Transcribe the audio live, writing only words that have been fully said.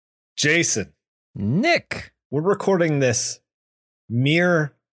Jason. Nick. We're recording this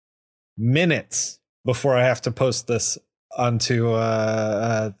mere minutes before I have to post this onto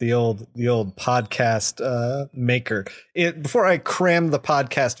the old podcast maker. Before I cram the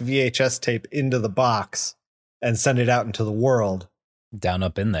podcast VHS tape into the box and send it out into the world. Down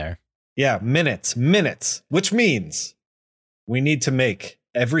up in there. Yeah, minutes, which means we need to make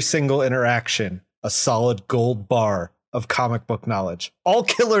every single interaction a solid gold bar of comic book knowledge. All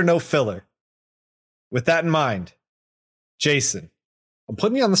killer, no filler. With that in mind, Jason, I'm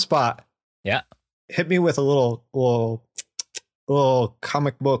putting you on the spot. Yeah. Hit me with a little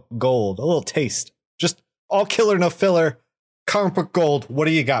comic book gold, a little taste. Just all killer, no filler, comic book gold. What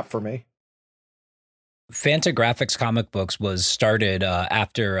do you got for me? Fantagraphics Comic Books was started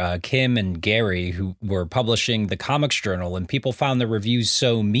after Kim and Gary, who were publishing the Comics Journal, and people found the reviews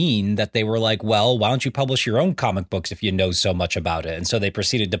so mean that they were like, well, why don't you publish your own comic books if you know so much about it? And so they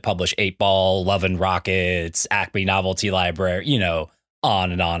proceeded to publish 8-Ball, Love and Rockets, Acme Novelty Library,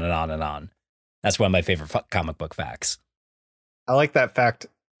 on and on and on and on. That's one of my favorite comic book facts. I like that fact,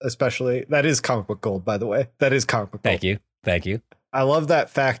 especially. That is comic book gold, by the way. That is comic book gold. Thank you. I love that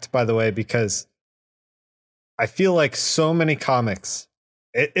fact, by the way, because I feel like so many comics,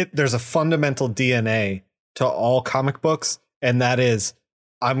 there's a fundamental DNA to all comic books, and that is,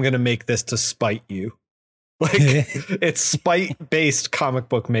 I'm going to make this to spite you. Like, it's spite-based comic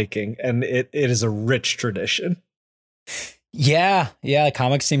book making, and it is a rich tradition. Yeah.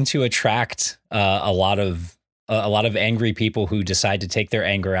 Comics seem to attract a lot of angry people who decide to take their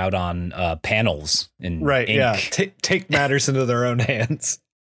anger out on panels in ink. Yeah. Take matters into their own hands.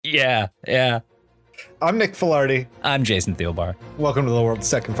 Yeah. I'm Nick Filardi. I'm Jason Thielbar. Welcome to the world's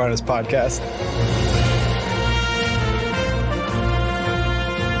second finest podcast.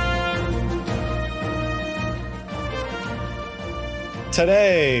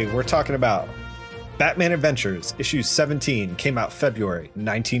 Today, we're talking about Batman Adventures, issue 17, came out February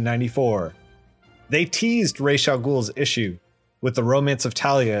 1994. They teased Ra's al Ghul's issue with the romance of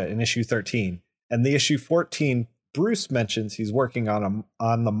Talia in issue 13, and the issue 14 Bruce mentions he's working on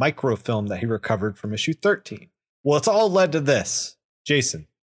the microfilm that he recovered from issue 13. Well, it's all led to this. Jason,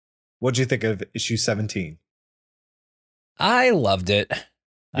 what'd you think of issue 17? I loved it.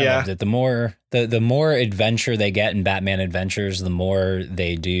 I loved it. The more adventure they get in Batman Adventures, the more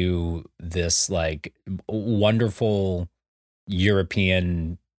they do this like wonderful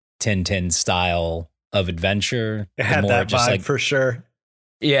European Tintin style of adventure. It had that vibe for sure.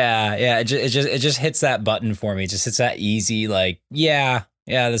 Yeah. It just hits that button for me. It just hits that easy, like, yeah,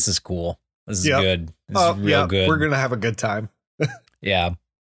 this is cool. This is good. This is real good. We're going to have a good time. Yeah.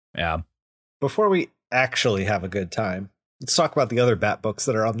 Before we actually have a good time, let's talk about the other Bat books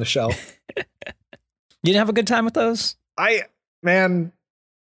that are on the shelf. You didn't have a good time with those?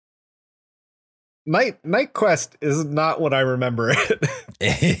 Knightquest is not what I remember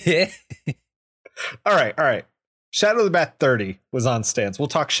it. All right. Shadow of the Bat 30 was on stands. We'll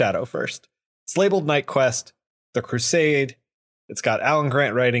talk Shadow first. It's labeled Knightquest, The Crusade. It's got Alan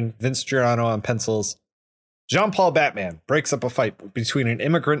Grant writing, Vince Giordano on pencils. Jean-Paul Batman breaks up a fight between an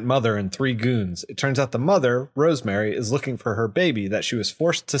immigrant mother and 3 goons. It turns out the mother, Rosemary, is looking for her baby that she was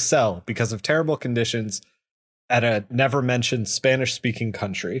forced to sell because of terrible conditions at a never-mentioned Spanish-speaking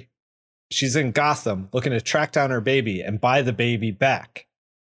country. She's in Gotham looking to track down her baby and buy the baby back.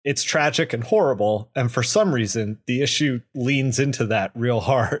 It's tragic and horrible, and for some reason, the issue leans into that real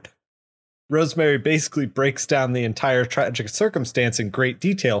hard. Rosemary basically breaks down the entire tragic circumstance in great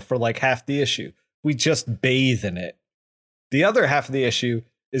detail for like half the issue. We just bathe in it. The other half of the issue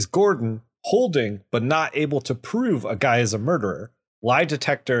is Gordon holding but not able to prove a guy is a murderer. Lie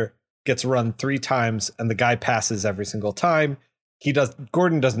detector gets run 3 times, and the guy passes every single time.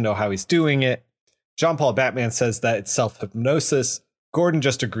 Gordon doesn't know how he's doing it. Jean-Paul Batman says that it's self-hypnosis. Gordon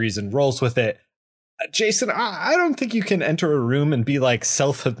just agrees and rolls with it. Jason, I don't think you can enter a room and be like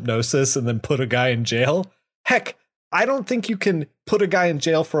self-hypnosis and then put a guy in jail. Heck, I don't think you can put a guy in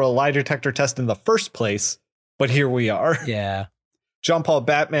jail for a lie detector test in the first place, but here we are. Yeah. Jean-Paul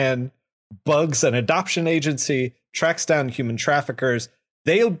Batman bugs an adoption agency, tracks down human traffickers.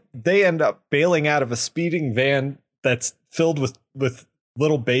 They end up bailing out of a speeding van that's filled with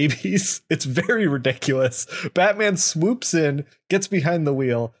little babies. It's very ridiculous. Batman swoops in, gets behind the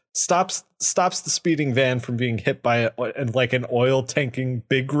wheel, stops the speeding van from being hit by an oil tanking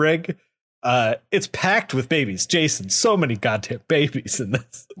big rig. It's packed with babies. Jason, so many goddamn babies in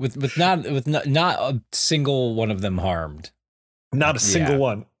this. With not a single one of them harmed. Not a single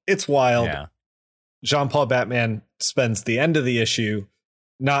one. It's wild. Yeah. Jean-Paul Batman spends the end of the issue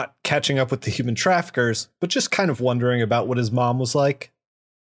not catching up with the human traffickers, but just kind of wondering about what his mom was like.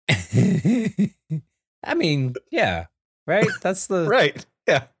 I mean, yeah, right. That's the right.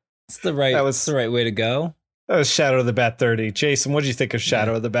 Yeah, it's the right. That's the right way to go. That was Shadow of the Bat 30. Jason, what did you think of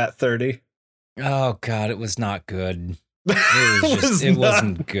Shadow of the Bat 30? Oh God, it was not good. It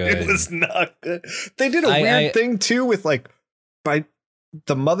wasn't good. It was not good. They did a weird thing too with like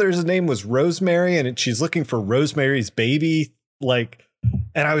the mother's name was Rosemary and she's looking for Rosemary's baby. Like,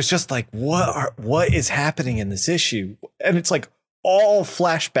 and I was just like, what is happening in this issue? And it's like all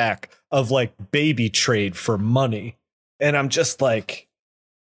flashback of like baby trade for money. And I'm just like,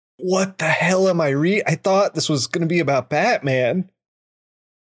 what the hell am I reading? I thought this was going to be about Batman.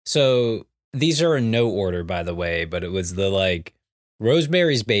 So these are in no order, by the way, but it was the like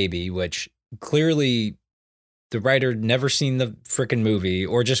Rosemary's Baby, which clearly the writer never seen the freaking movie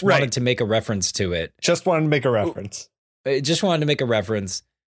or just wanted to make a reference to it. Just wanted to make a reference. It just wanted to make a reference.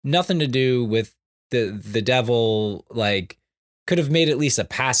 Nothing to do with the devil. Like, could have made at least a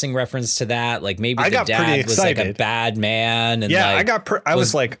passing reference to that. Like maybe the dad was like a bad man. And yeah, like, I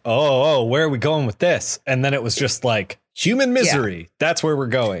was like, oh, where are we going with this? And then it was just like human misery. Yeah. That's where we're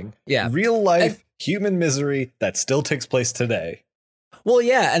going. Yeah. Real life human misery that still takes place today. Well,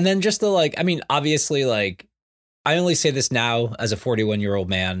 yeah. And then just the like, I mean, obviously, like, I only say this now as a 41-year-old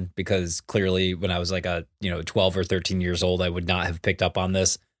man, because clearly when I was like 12 or 13 years old, I would not have picked up on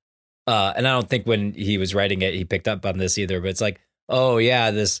this. And I don't think when he was writing it, he picked up on this either. But it's like, oh, yeah,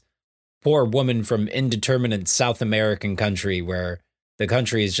 this poor woman from indeterminate South American country where the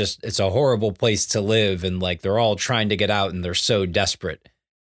country is just, it's a horrible place to live. And like, they're all trying to get out and they're so desperate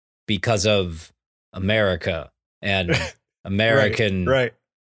because of America and American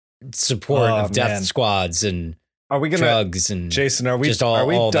support of death squads and drugs and Jason, are we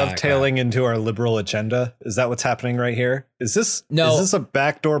dovetailing into our liberal agenda? Is that what's happening right here? Is this a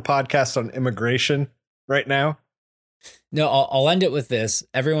backdoor podcast on immigration right now? No, I'll end it with this.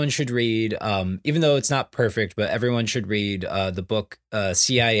 Everyone should read, even though it's not perfect, but everyone should read the book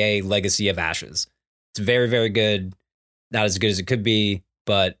CIA Legacy of Ashes. It's very, very good. Not as good as it could be,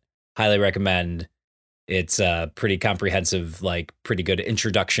 but highly recommend. It's a pretty comprehensive, like pretty good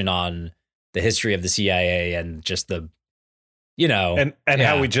introduction on the history of the CIA and just the, and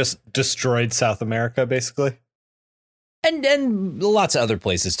how we just destroyed South America, basically. And lots of other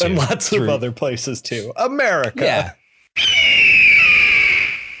places too. And lots of other places too. America.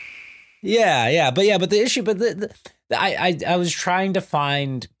 Yeah. But the issue, I was trying to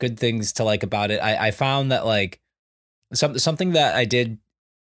find good things to like about it. I found that like something that I did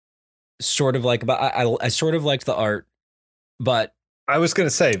sort of like about, I sort of liked the art, but I was going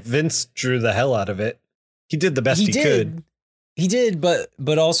to say Vince drew the hell out of it. He did the best he could. He did, but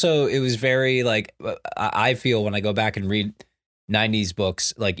also it was very like, I feel when I go back and read 90s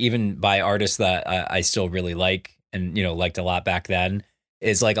books, like even by artists that I still really like and, liked a lot back then,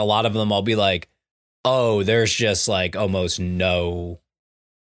 is like a lot of them I'll be like, oh, there's just like almost no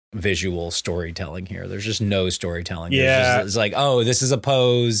visual storytelling here. There's just no storytelling. Yeah. It's like, oh, this is a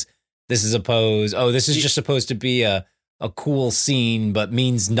pose. This is a pose. Oh, this is just supposed to be a cool scene, but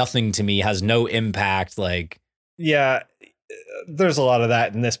means nothing to me, has no impact. Like, yeah, there's a lot of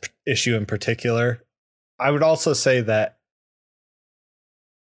that in this issue in particular. I would also say that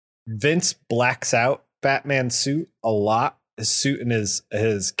Vince blacks out Batman's suit a lot, his suit and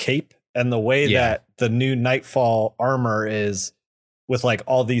his cape, and the way that the new Nightfall armor is with like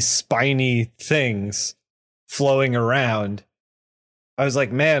all these spiny things flowing around. I was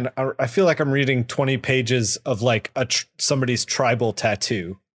like, man, I feel like I'm reading 20 pages of like somebody's tribal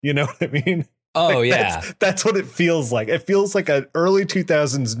tattoo. You know what I mean? Oh, like yeah. That's what it feels like. It feels like an early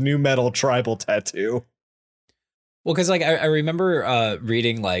 2000s new metal tribal tattoo. Well, because like I remember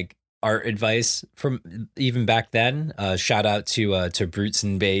reading like art advice from even back then. Shout out to Brutes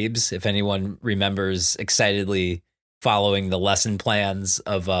and Babes, if anyone remembers excitedly following the lesson plans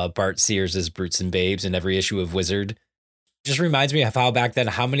of Bart Sears's Brutes and Babes in every issue of Wizard. Just reminds me of how back then,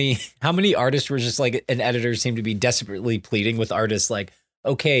 how many artists were just like, and editors seemed to be desperately pleading with artists like,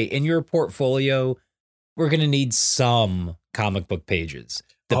 okay, in your portfolio, we're going to need some comic book pages.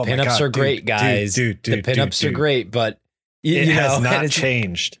 The pinups are great, guys. The pinups are great, but it has not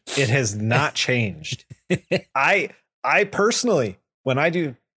changed. It has not changed. I personally, when I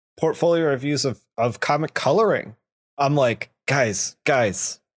do portfolio reviews of comic coloring, I'm like, guys,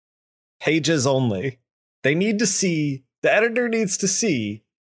 pages only. They need to see, the editor needs to see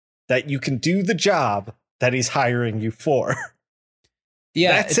that you can do the job that he's hiring you for.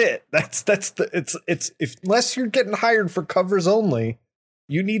 Yeah, that's it. It's unless you're getting hired for covers only,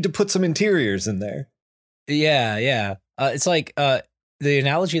 you need to put some interiors in there. Yeah. It's like the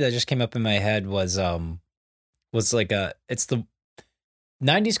analogy that just came up in my head was like it's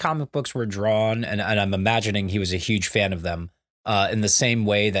 90s comic books were drawn, and I'm imagining he was a huge fan of them, in the same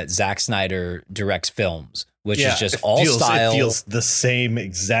way that Zack Snyder directs films, which is just all style. It feels the same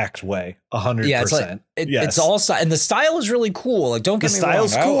exact way, 100%. Yeah, it's like it's all style, and the style is really cool. Like, don't get me wrong, the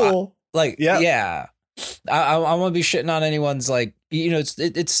style's cool. Yeah. I want to be shitting on anyone's, like,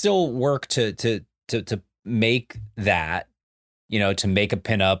 it's still work to make that, to make a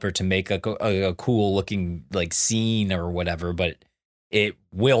pinup or to make a cool looking like scene or whatever, but it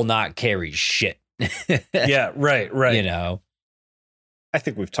will not carry shit. Yeah, right. I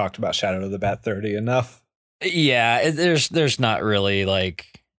think we've talked about Shadow of the Bat 30 enough. Yeah, there's not really, like,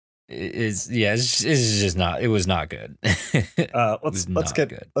 it's just not, it was not good.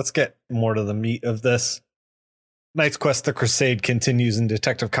 Let's get more to the meat of this. Knightquest: The Crusade continues in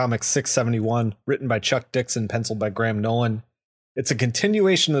Detective Comics 671, written by Chuck Dixon, penciled by Graham Nolan. It's a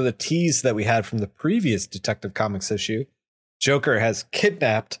continuation of the tease that we had from the previous Detective Comics issue. Joker has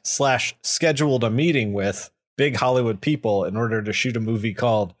kidnapped / scheduled a meeting with big Hollywood people in order to shoot a movie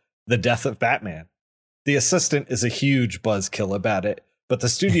called The Death of Batman. The assistant is a huge buzzkill about it, but the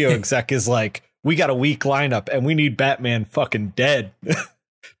studio exec is like, we got a weak lineup and we need Batman fucking dead.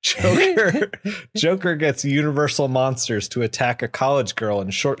 Joker gets Universal Monsters to attack a college girl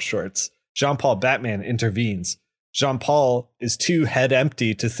in short shorts. Jean-Paul Batman intervenes. Jean-Paul is too head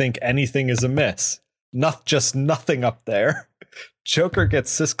empty to think anything is amiss. Just nothing up there. Joker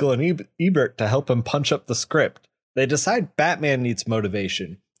gets Siskel and Ebert to help him punch up the script. They decide Batman needs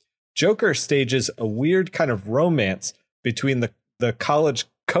motivation. Joker stages a weird kind of romance between the college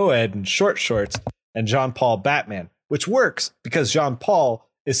co-ed in short shorts and Jean-Paul Batman, which works because Jean-Paul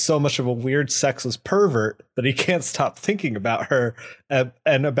is so much of a weird sexless pervert that he can't stop thinking about her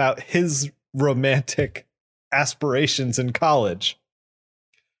and about his romantic aspirations in college.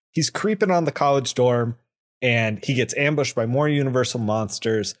 He's creeping on the college dorm and he gets ambushed by more Universal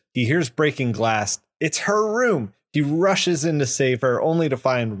Monsters. He hears breaking glass. It's her room. He rushes in to save her, only to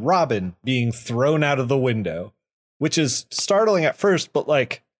find Robin being thrown out of the window, which is startling at first, but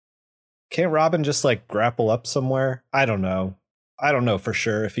like, can't Robin just like grapple up somewhere? I don't know for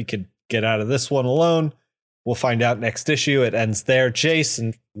sure if he could get out of this one alone. We'll find out next issue. It ends there.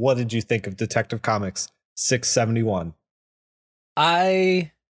 Jason, what did you think of Detective Comics 671?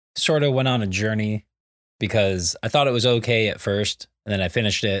 I sort of went on a journey because I thought it was okay at first, and then I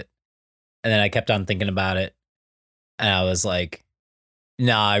finished it, and then I kept on thinking about it, and I was like,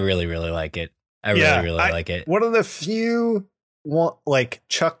 nah, I really, really like it. I really like it. One of the few like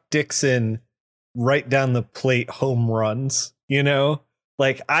Chuck Dixon right down the plate home runs,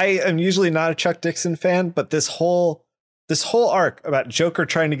 like I am usually not a Chuck Dixon fan, but this whole arc about Joker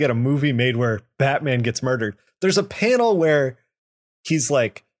trying to get a movie made where Batman gets murdered. There's a panel where he's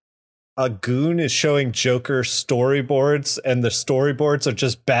like, a goon is showing Joker storyboards, and the storyboards are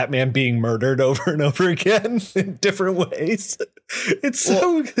just Batman being murdered over and over again in different ways. It's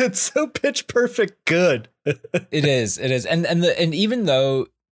so pitch perfect good. It is. And even though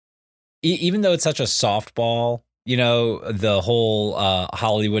it's such a softball, the whole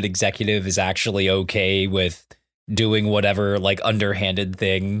Hollywood executive is actually okay with doing whatever like underhanded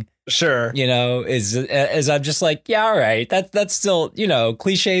thing. Sure. Is I'm just like, yeah, all right. That's still,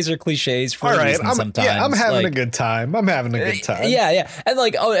 cliches are cliches for a reason sometimes. Yeah, I'm having a good time. Yeah. And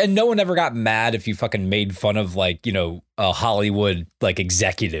like, and no one ever got mad if you fucking made fun of like, a Hollywood like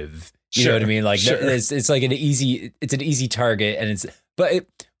executive. You know what I mean? Like it's like an easy target, and but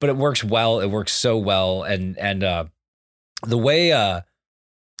it works well. It works so well. And the way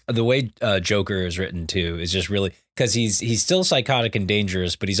Joker is written too is just really, because he's still psychotic and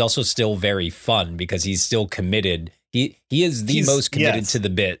dangerous, but he's also still very fun because he's still committed. He's most committed to the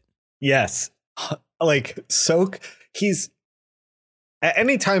bit. Yes. Like, so he's at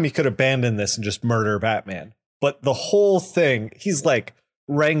any time he could abandon this and just murder Batman. But the whole thing, he's like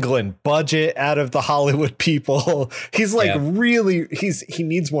wrangling budget out of the Hollywood people. He's like he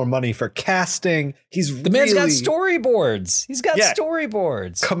needs more money for casting. The man's got storyboards. He's got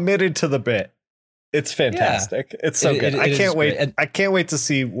storyboards. Committed to the bit. It's fantastic. It's so good. I can't wait. I can't wait to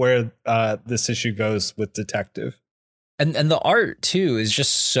see where this issue goes with Detective. And the art too is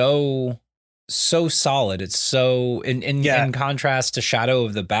just so solid. It's so in contrast to Shadow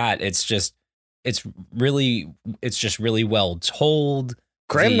of the Bat. It's just really well told.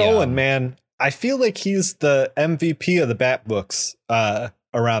 Graham Nolan, man, I feel like he's the MVP of the Bat books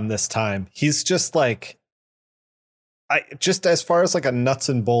around this time. He's just like, just as far as like a nuts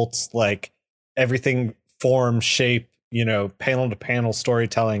and bolts, like everything form, shape, panel to panel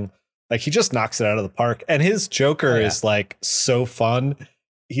storytelling, like he just knocks it out of the park. And his Joker is like so fun.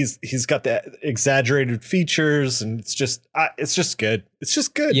 he's got the exaggerated features, and it's just good. It's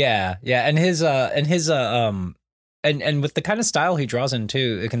just good. Yeah, and his and with the kind of style he draws in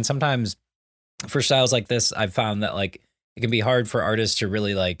too, it can sometimes, for styles like this, I've found that like it can be hard for artists to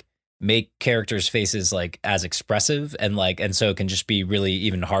really like make characters' faces like as expressive, and so it can just be really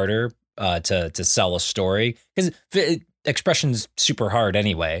even harder to sell a story, because expression's super hard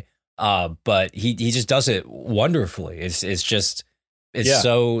anyway. But he just does it wonderfully. It's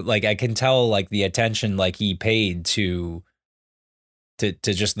so like, I can tell like the attention like he paid to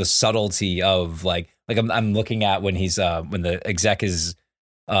just the subtlety of like I'm looking at when he's when the exec is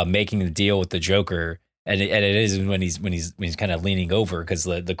making the deal with the Joker, and it is when he's kind of leaning over, because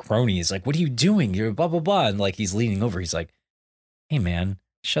the crony is like, "What are you doing? You're blah blah blah," and like he's leaning over, he's like, "Hey man,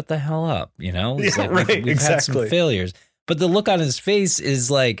 shut the hell up," you know? It's yeah, like right, we've had some failures, but the look on his face is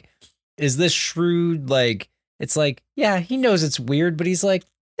like, is this shrewd? Like, it's like, yeah, he knows it's weird, but he's like,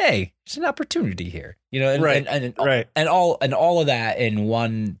 hey, there's an opportunity here, you know? And, right, and all of that in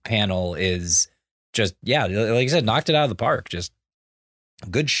one panel is just, yeah, like I said, knocked it out of the park. Just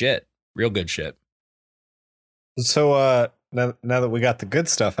good shit, real good shit. So now that we got the good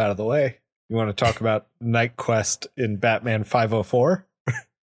stuff out of the way, you want to talk about Knightquest in Batman 504?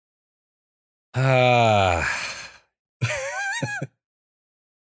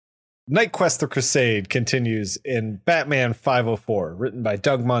 Knightquest the Crusade continues in Batman 504, written by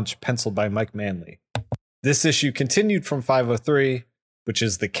Doug Munch, penciled by Mike Manley. This issue continued from 503, which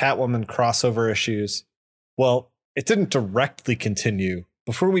is the Catwoman crossover issues. Well, it didn't directly continue.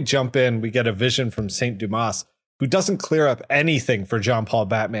 Before we jump in, we get a vision from Saint Dumas, who doesn't clear up anything for John Paul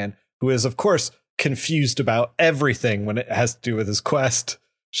Batman, who is, of course, confused about everything when it has to do with his quest.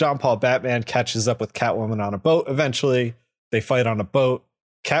 Jean Paul Batman catches up with Catwoman on a boat eventually. They fight on a boat.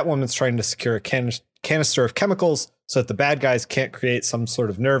 Catwoman's trying to secure a canister of chemicals so that the bad guys can't create some sort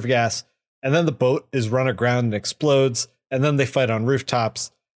of nerve gas. And then the boat is run aground and explodes. And then they fight on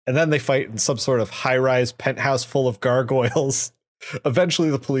rooftops. And then they fight in some sort of high-rise penthouse full of gargoyles. Eventually,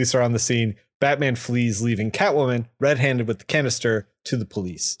 the police are on the scene. Batman flees, leaving Catwoman red-handed with the canister to the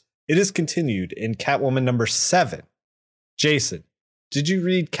police. It is continued in Catwoman number 7. Jason, did you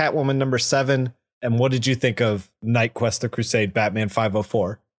read Catwoman number 7? And what did you think of Knightquest the Crusade Batman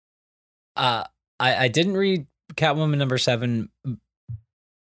 504? I didn't read Catwoman number 7.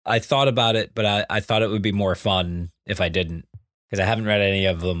 I thought about it, but I thought it would be more fun if I didn't, because I haven't read any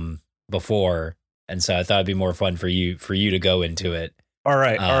of them before, and so I thought it'd be more fun for you to go into it. All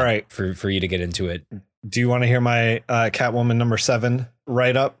right. For you to get into it. Do you want to hear my Catwoman number 7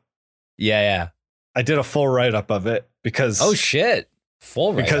 write-up? Yeah. I did a full write-up of it because... Oh, shit.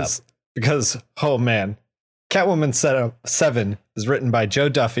 Full write-up. Because, oh man, Catwoman 7 is written by Joe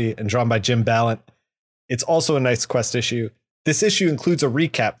Duffy and drawn by Jim Ballant. It's also a Knightquest issue. This issue includes a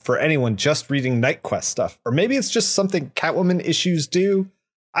recap for anyone just reading Knightquest stuff. Or maybe it's just something Catwoman issues do.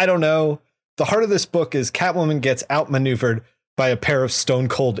 I don't know. The heart of this book is Catwoman gets outmaneuvered by a pair of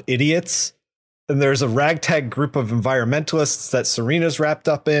stone-cold idiots. And there's a ragtag group of environmentalists that Serena's wrapped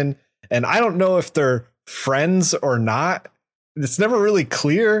up in. And I don't know if they're friends or not. It's never really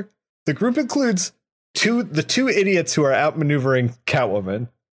clear. The group includes the two idiots who are outmaneuvering Catwoman,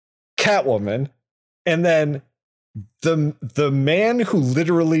 and then the man who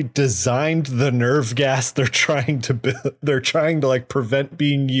literally designed the nerve gas they're trying to like prevent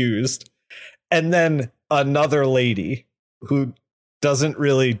being used, and then another lady who doesn't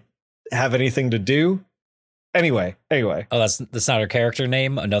really have anything to do. Anyway. Oh, that's not her character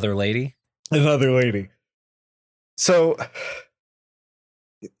name. Another lady. So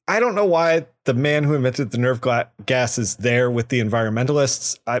I don't know why the man who invented the nerve gas is there with the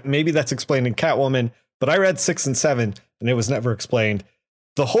environmentalists. Maybe that's explained in Catwoman, but I read 6 and 7 and it was never explained.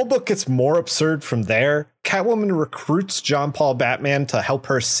 The whole book gets more absurd from there. Catwoman recruits John Paul Batman to help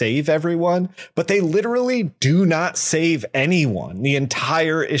her save everyone, but they literally do not save anyone the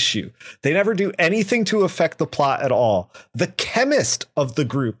entire issue. They never do anything to affect the plot at all. The chemist of the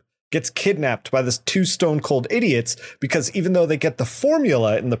group gets kidnapped by this 2 stone-cold idiots because even though they get the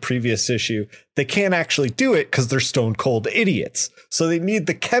formula in the previous issue, they can't actually do it because they're stone-cold idiots. So they need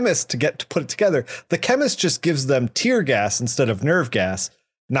the chemist to put it together. The chemist just gives them tear gas instead of nerve gas,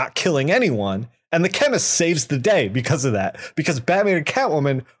 not killing anyone. And the chemist saves the day because of that. Because Batman and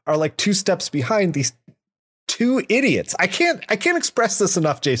Catwoman are like 2 steps behind these 2 idiots. I can't express this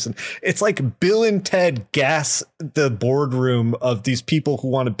enough, Jason. It's like Bill and Ted gas the boardroom of these people who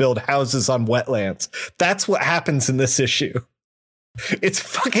want to build houses on wetlands. That's what happens in this issue. It's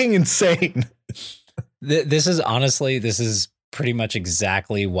fucking insane. This is pretty much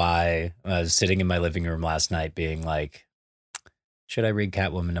exactly why I was sitting in my living room last night being like, should I read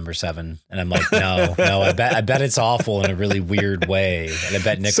Catwoman #7? And I'm like, no, I bet it's awful in a really weird way. And I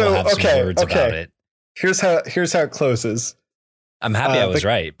bet Nick will have some words about it. Here's how it closes. I'm happy I was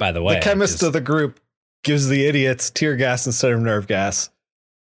right, by the way. The chemist of the group gives the idiots tear gas instead of nerve gas.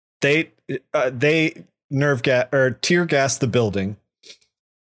 They nerve gas or tear gas the building.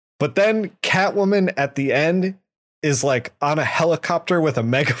 But then Catwoman at the end is like on a helicopter with a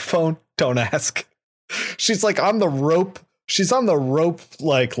megaphone. Don't ask. She's like on the rope. She's on the rope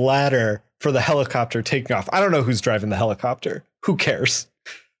like ladder for the helicopter taking off. I don't know who's driving the helicopter. Who cares?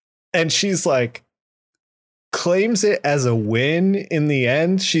 And she's like, claims it as a win in the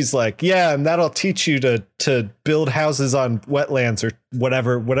end. She's like, yeah, and that'll teach you to build houses on wetlands or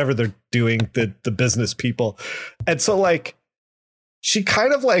whatever they're doing, the business people. And so like she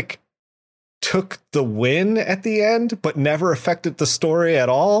kind of like took the win at the end, but never affected the story at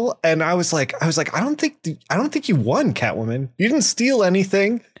all. And I was like, I don't think you won, Catwoman. You didn't steal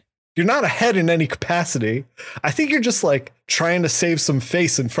anything. You're not ahead in any capacity. I think you're just like trying to save some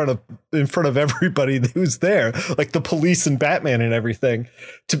face in front of everybody who's there, like the police and Batman and everything,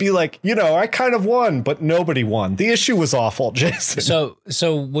 to be like, I kind of won, but nobody won. The issue was awful, Jason.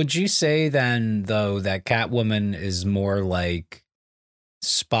 So would you say then, though, that Catwoman is more like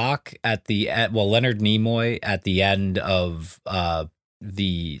Spock Leonard Nimoy at the end of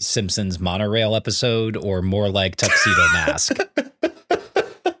the Simpsons monorail episode, or more like Tuxedo Mask?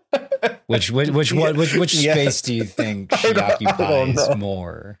 Which space do you think she occupies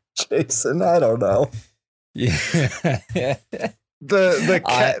more? Jason, I don't know. Yeah.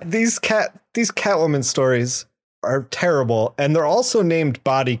 These Catwoman stories are terrible, and they're also named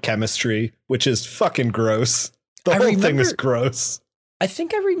Body Chemistry, which is fucking gross. The whole thing is gross. I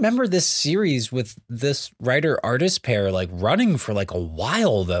think I remember this series with this writer-artist pair like running for like a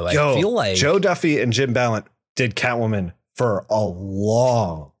while, though. I feel like Joe Duffy and Jim Ballant did Catwoman for a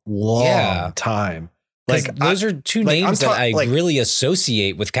long time. Like those are two names that I really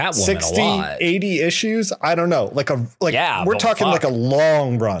associate with Catwoman 60, a lot. 80 issues. I don't know. We're talking like a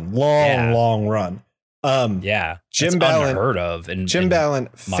long run. Jim Ballant unheard of. Jim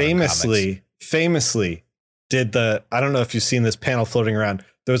Ballant famously did I don't know if you've seen this panel floating around.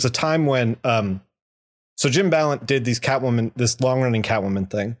 There was a time when so Jim Ballant did this long running Catwoman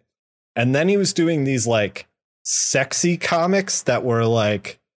thing. And then he was doing these like sexy comics that were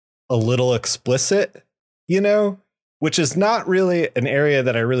like a little explicit, which is not really an area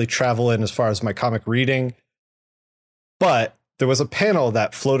that I really travel in as far as my comic reading. But there was a panel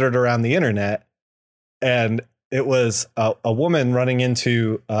that floated around the internet, and it was a woman running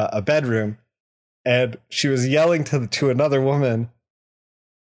into a bedroom, and she was yelling to another woman.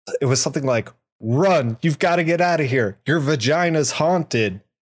 It was something like, "Run, you've got to get out of here. Your vagina's haunted."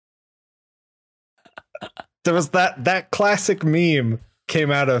 There was that classic meme came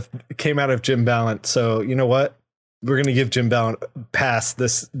out of Jim Ballant. So you know what? We're going to give Jim Ballant pass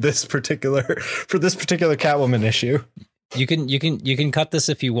this particular Catwoman issue. You can cut this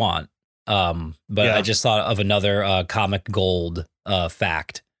if you want. But yeah. I just thought of another comic gold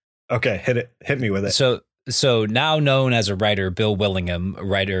fact. Okay, hit me with it. So now known as a writer, Bill Willingham,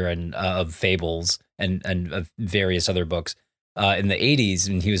 writer of Fables and of various other books, in the 80s,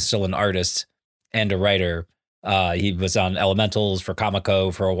 and he was still an artist and a writer. He was on Elementals for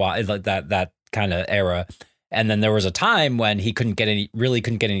Comico for a while, like that kind of era. And then there was a time when he couldn't get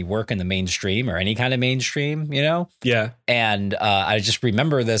any work in the mainstream or any kind of mainstream, Yeah. And I just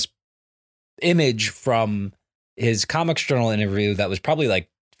remember this image from his Comics Journal interview that was probably like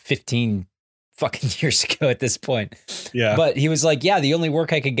 15 fucking years ago at this point. Yeah. But he was like, yeah, the only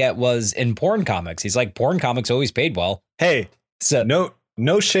work I could get was in porn comics. He's like, porn comics always paid well. Hey, so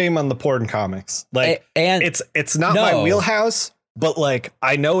no shame on the porn comics. Like, and it's not my wheelhouse, but like,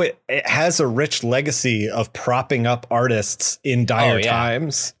 I know it has a rich legacy of propping up artists in dire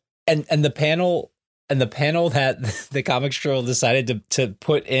times. And the panel that the Comics Journal decided to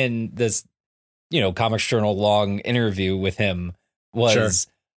put in this, Comics Journal long interview with him was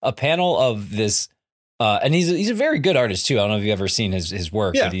a panel of this. And he's a very good artist too. I don't know if you've ever seen his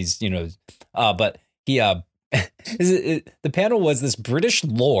work, but he's, but he, the panel was this British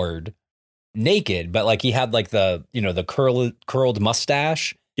lord naked, but like he had like the, the curled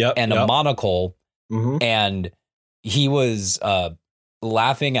mustache and a monocle. Mm-hmm. And he was,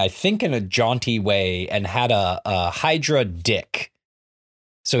 laughing, I think in a jaunty way, and had a Hydra dick.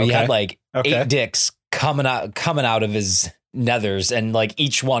 So he had like 8 dicks coming out of his nethers, and like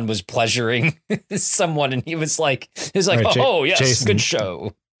each one was pleasuring someone, and he was like, right, yes, Jason, good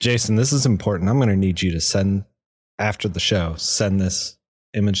show. Jason, this is important. I'm going to need you to send this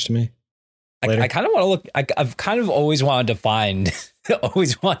image to me. later. I kind of want to look. I've kind of always wanted to find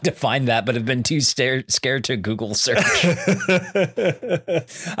that, but have been too scared to Google search.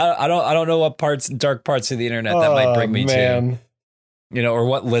 I don't know what dark parts of the internet that might bring me to. Or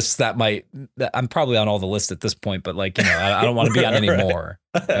what lists I'm probably on all the lists at this point, but like, I don't want to be on any more.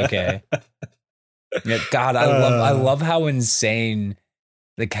 Okay. Yeah, God, I love how insane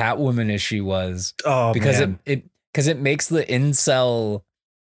the Catwoman issue was. Oh, because man. it makes the incel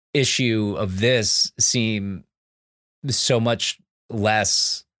issue of this seem so much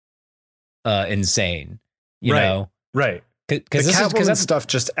less insane, you know? Right. Because the Catwoman stuff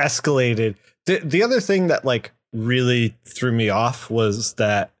just escalated. The other thing that like really threw me off was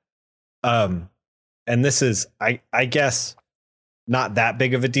that, and this is, I guess, not that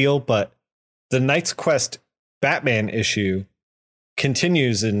big of a deal, but the Knightquest Batman issue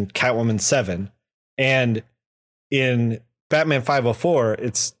continues in Catwoman 7, and in Batman 504,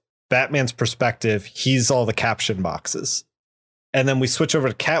 it's Batman's perspective. He's all the caption boxes. And then we switch over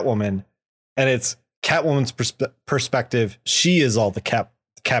to Catwoman, and it's Catwoman's perspective. She is all the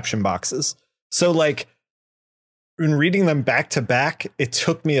caption boxes. So like, in reading them back to back, it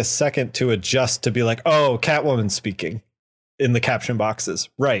took me a second to adjust to be like, oh, Catwoman speaking in the caption boxes.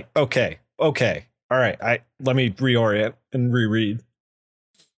 Right. Okay. All right. Let me reorient and reread.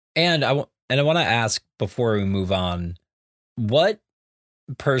 And I want to ask before we move on, what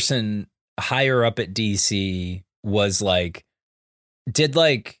person higher up at DC was like, did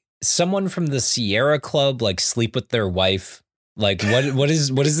like someone from the Sierra Club like sleep with their wife? Like what is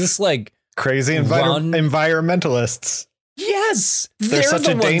this like? Crazy environmentalists. Yes, they're such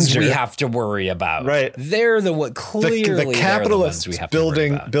the ones danger. We have to worry about. Right, they're the what clearly the capitalists we have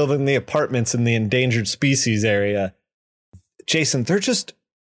building the apartments in the endangered species area. Jason, they're just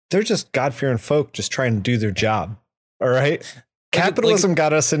God-fearing folk just trying to do their job. All right, capitalism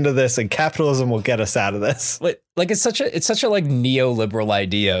got us into this, and capitalism will get us out of this. Like it's such a like neoliberal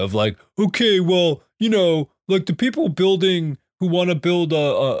idea of like, okay, well, like the people building. Who want to build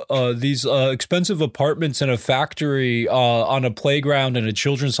these expensive apartments and a factory on a playground and a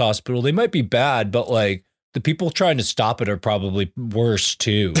children's hospital. They might be bad, but like the people trying to stop it are probably worse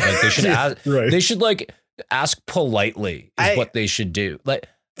too. Like they should they should like ask politely is what they should do. Like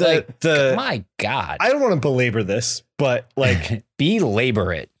my God, I don't want to belabor this, but like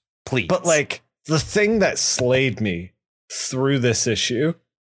belabor it, please. But like the thing that slayed me through this issue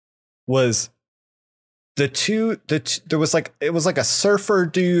was. There was like it was like a surfer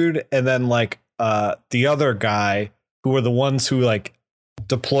dude and then like the other guy who were the ones who like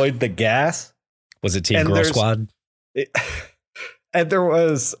deployed the gas. Was it Team Girl Squad? And there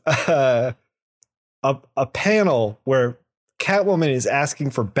was a panel where Catwoman is asking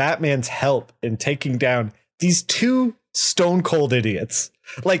for Batman's help in taking down these two stone cold idiots.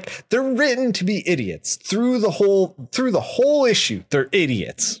 Like they're written to be idiots through the whole issue. They're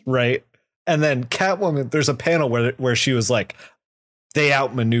idiots, right? And then Catwoman, there's a panel where she was like, they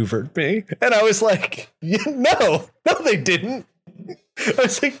outmaneuvered me. And I was like, no, they didn't. I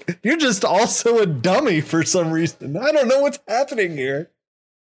was like, you're just also a dummy for some reason. I don't know what's happening here.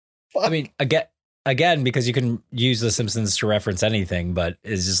 Fuck. I mean, again, because you can use The Simpsons to reference anything, but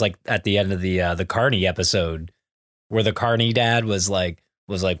it's just like at the end of the Carney episode where the Carney dad was like,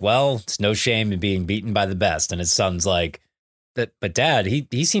 well, it's no shame in being beaten by the best. And his son's like, but Dad,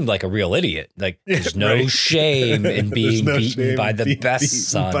 he seemed like a real idiot. Like there's no shame in being beaten by the best,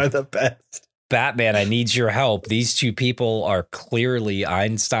 son. By the best. Batman, I need your help. These two people are clearly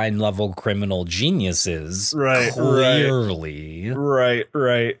Einstein level criminal geniuses. Right. Clearly. Right.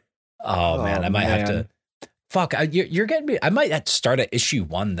 Oh man, I might have to. Fuck, you're getting me. I might have to start at issue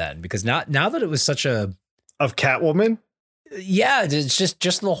 1 then, because now that it was such a of Catwoman. Yeah, it's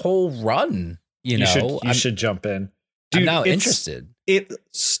just the whole run. You should jump in. Dude, I'm now interested. It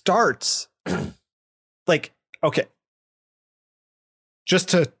starts like, okay.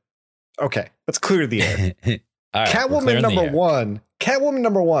 Let's clear the air. All right, Catwoman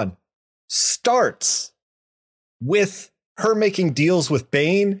number one starts with her making deals with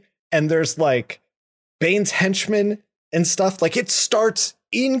Bane, and there's like Bane's henchmen and stuff. Like it starts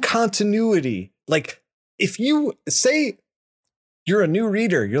in continuity. Like if you say you're a new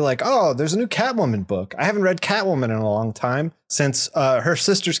reader, you're like, oh, there's a new Catwoman book. I haven't read Catwoman in a long time since Her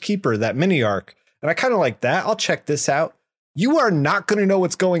Sister's Keeper, that mini arc. And I kind of like that. I'll check this out. You are not going to know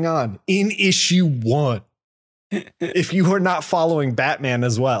what's going on in issue 1 if you are not following Batman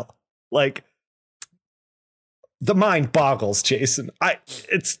as well. Like, the mind boggles, Jason.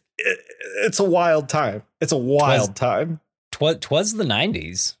 It's a wild time. It's a wild time. Twas the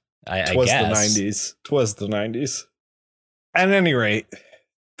 90s. I guess. Twas the 90s. At any rate,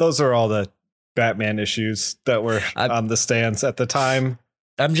 those are all the Batman issues that were on the stands at the time.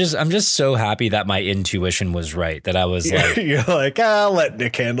 I'm just so happy that my intuition was right. That I was like, you're like, I'll let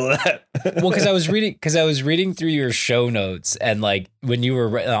Nick handle that. well, because I was reading through your show notes, and like when you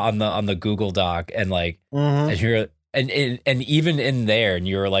were on the Google Doc, and like, and you're and even in there, and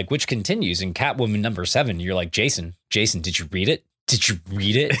you were like, which continues in Catwoman #7. You're like, Jason, did you read it? Did you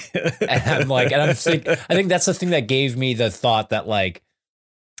read it? And I'm like, I think that's the thing that gave me the thought that like,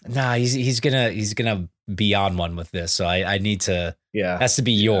 nah, he's gonna be on one with this. So I need to. Yeah, has to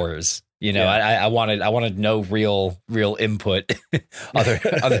be yours. You know, I wanted no real input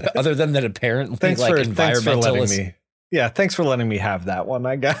other than that apparently environmentalists. Thanks for letting me. Yeah, thanks for letting me have that one,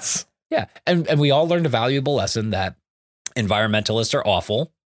 I guess. Yeah, and we all learned a valuable lesson that environmentalists are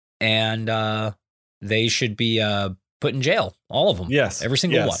awful, and they should be put in jail. All of them. Yes, every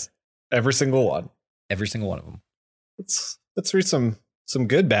single one. Every single one. Every single one of them. Let's read some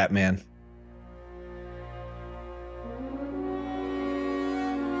good Batman.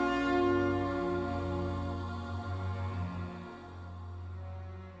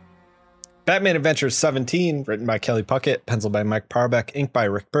 Batman Adventures 17, written by Kelly Puckett, penciled by Mike Parbeck, inked by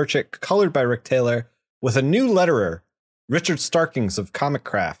Rick Burchick, colored by Rick Taylor, with a new letterer, Richard Starkings of Comic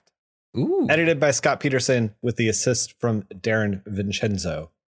Craft. Ooh. Edited by Scott Peterson, with the assist from Darren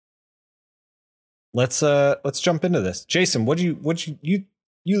Vincenzo. Let's jump into this. Jason, you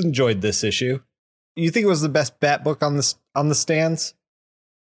enjoyed this issue? You think it was the best Bat book on the stands?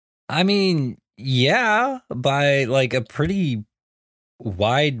 I mean, yeah, by like a pretty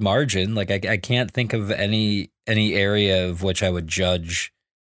wide margin. Like I can't think of any area of which I would judge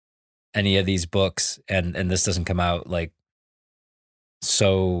any of these books, and this doesn't come out like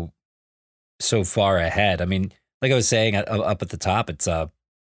so far ahead. I mean, like I was saying up at the top, it's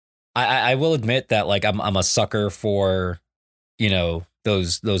I will admit that like I'm a sucker for, you know,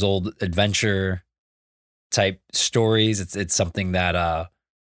 those old adventure type stories. It's something that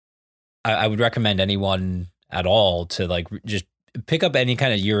I would recommend anyone at all to like just pick up any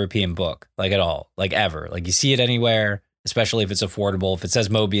kind of European book, like at all, like ever. Like you see it anywhere, especially if it's affordable. If it says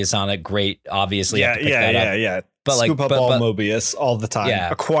Mobius on it, great. Obviously, you have to pick that up. Yeah. But scoop like, up all Mobius all the time. Yeah.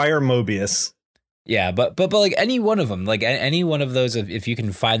 Acquire Mobius. Yeah, but like any one of them, like any one of those, if you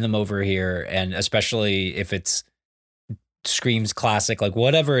can find them over here, and especially if it's screams classic, like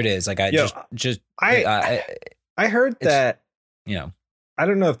whatever it is, like I heard that, you know, I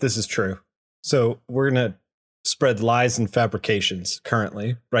don't know if this is true. So we're gonna spread lies and fabrications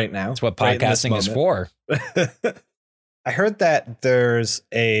currently right now. That's what podcasting is for. I heard that there's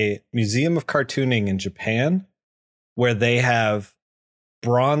a museum of cartooning in Japan where they have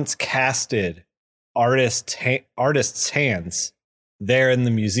bronze casted artists' hands there in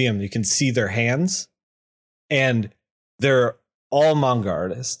the museum. You can see their hands, and they're all manga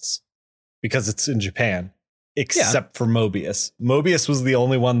artists because it's in Japan, except for Mobius. Mobius was the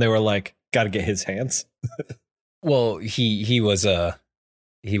only one they were like, got to get his hands. Well, he was a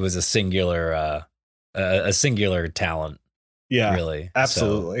singular talent. Yeah, really,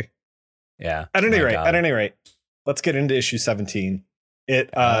 absolutely. So, yeah. At any rate, let's get into issue 17. It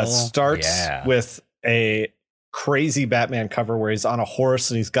starts with a crazy Batman cover where he's on a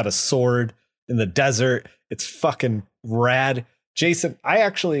horse and he's got a sword in the desert. It's fucking rad. Jason,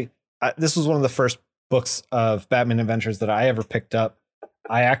 this was one of the first books of Batman Adventures that I ever picked up.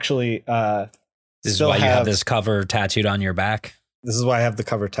 I actually this is why you have this cover tattooed on your back. This is why I have the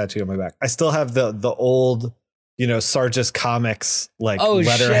cover tattooed on my back. I still have the old, you know, Sargis Comics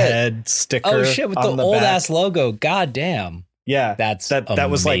letterhead sticker. Oh shit, with the old ass logo. God damn. Yeah, that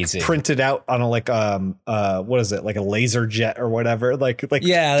was like printed out on a what is it, like a laser jet or whatever, like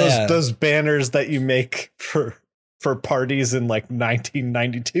those banners that you make for parties in like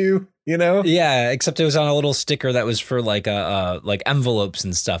 1992, you know? Yeah, except it was on a little sticker that was for like envelopes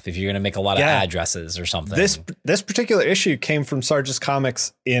and stuff if you're gonna make a lot of addresses or something. This particular issue came from Sargis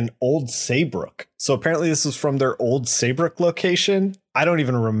Comics in Old Saybrook, so apparently this is from their Old Saybrook location. I don't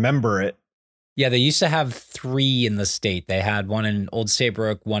even remember it. Yeah, they used to have 3 in the state. They had one in Old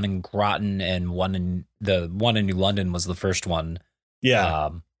Saybrook, one in Groton, and one in New London was the first one. Yeah.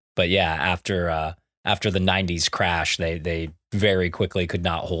 But yeah, after the 90s crash, they very quickly could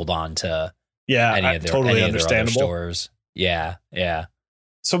not hold on to any of their other stores. Yeah.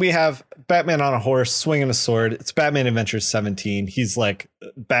 So we have Batman on a horse swinging a sword. It's Batman Adventures 17. He's like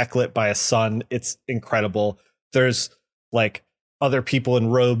backlit by a sun. It's incredible. There's like other people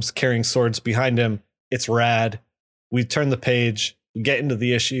in robes carrying swords behind him. It's rad. We turn the page. We get into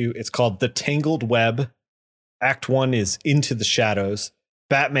the issue. It's called The Tangled Web. Act 1 is Into the Shadows.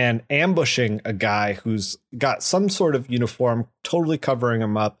 Batman ambushing a guy who's got some sort of uniform, totally covering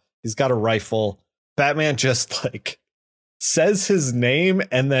him up. He's got a rifle. Batman just like says his name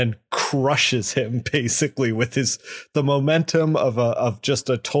and then crushes him basically with the momentum of just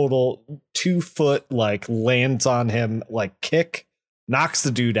a total 2 foot, like lands on him, like kick, knocks the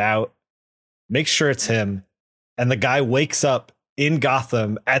dude out, makes sure it's him. And the guy wakes up in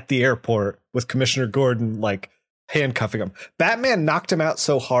Gotham at the airport with Commissioner Gordon, like handcuffing him. Batman knocked him out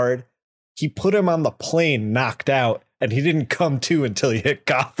so hard, he put him on the plane knocked out, and he didn't come to until he hit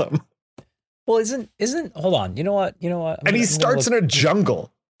Gotham. Well, isn't hold on. You know what? And he starts in a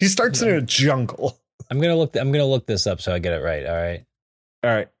jungle. He starts in a jungle. I'm gonna look this up so I get it right. All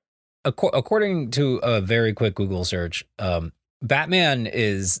right. According to a very quick Google search, Batman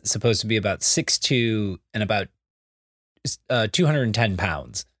is supposed to be about 6'2" and about 210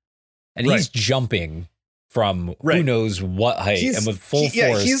 pounds, and he's jumping from who knows what height and with full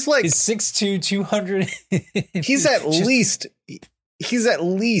force. He's like 6'2", 200. He's at least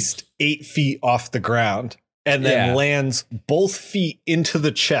 8 feet off the ground and then lands both feet into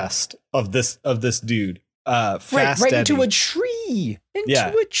the chest of this dude. Right into a tree.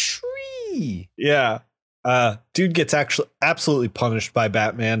 A tree. Yeah. Dude gets actually absolutely punished by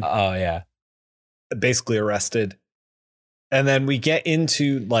Batman. Oh yeah. Basically arrested. And then we get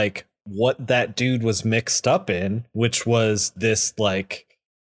into like what that dude was mixed up in, which was this like,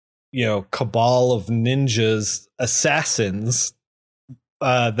 cabal of ninjas, assassins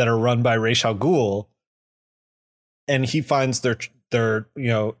that are run by Ra's al Ghul. And he finds he's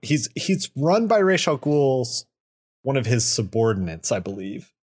run by Ra's al Ghul's one of his subordinates, I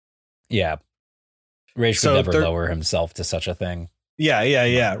believe. Yeah. Ra's would never lower himself to such a thing.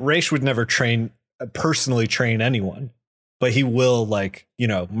 Yeah. Ra's would never personally train anyone, but he will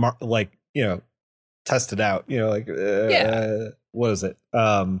test it out, what is it?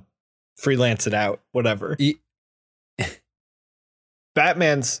 Freelance it out, whatever.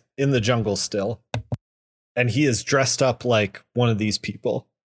 Batman's in the jungle still, and he is dressed up like one of these people.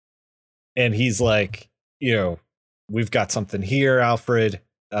 And he's like, we've got something here, Alfred.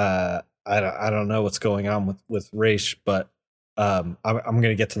 I don't know what's going on with Ra's, but I'm going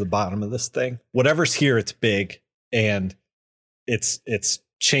to get to the bottom of this thing. Whatever's here, it's big and it's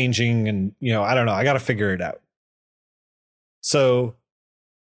changing, and I don't know. I got to figure it out. So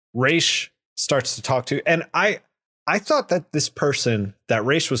Ra's starts to talk to, and I thought that this person that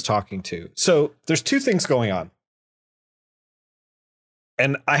Ra's was talking to. So there's 2 things going on.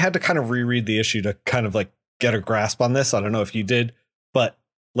 And I had to kind of reread the issue to kind of like get a grasp on this. I don't know if you did, but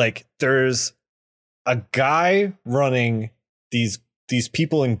like there's a guy running these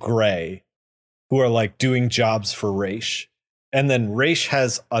people in gray who are like doing jobs for Ra's. And then Ra's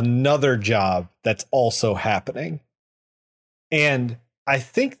has another job that's also happening. And I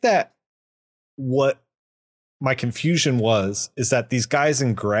think that what my confusion is that these guys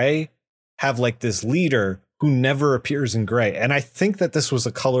in gray have like this leader who never appears in gray. And I think that this was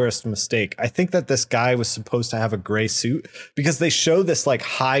a colorist mistake. I think that this guy was supposed to have a gray suit because they show this like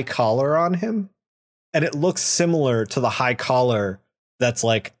high collar on him, and it looks similar to the high collar that's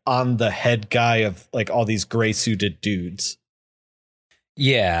like on the head guy of like all these gray suited dudes.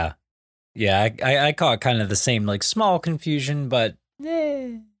 Yeah. I caught kind of the same like small confusion, but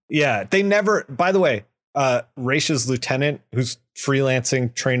yeah, they never, by the way, Ra's lieutenant who's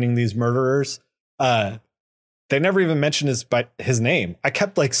freelancing training these murderers, they never even mentioned his name. I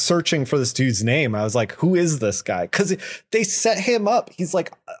kept like searching for this dude's name. I was like, who is this guy? Because they set him up. He's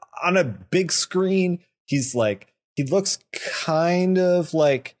like on a big screen. He's like, he looks kind of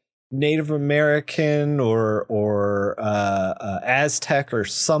like Native American or Aztec or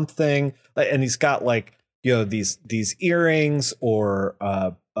something. And he's got like, these earrings or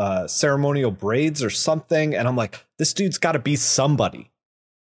ceremonial braids or something. And I'm like, this dude's got to be somebody.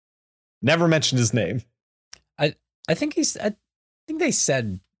 Never mentioned his name. I think he said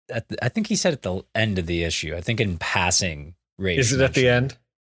at the end of the issue. I think in passing, Ra's. Is it at the end?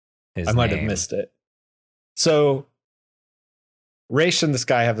 I might have missed it. So Ra's and this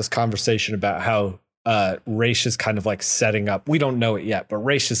guy have this conversation about how Ra's is kind of like setting up. We don't know it yet, but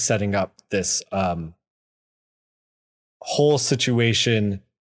Ra's is setting up this whole situation,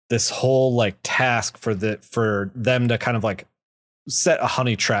 this whole like task for them to kind of like set a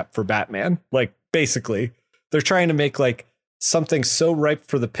honey trap for Batman. Like basically, they're trying to make like something so ripe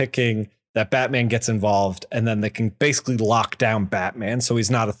for the picking that Batman gets involved, and then they can basically lock down Batman so he's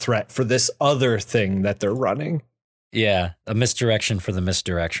not a threat for this other thing that they're running. Yeah, a misdirection for the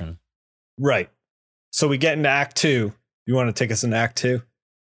misdirection. Right. So we get into Act 2. You want to take us into Act 2?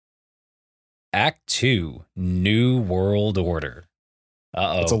 Act 2, New World Order.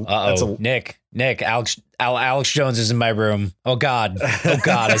 Nick, Alex Jones is in my room. Oh God,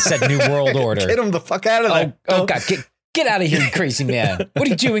 I said New World Order. Get him the fuck out of there. Oh God, get out of here, you crazy man. What are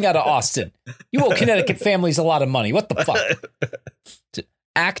you doing out of Austin? You owe Connecticut families a lot of money. What the fuck?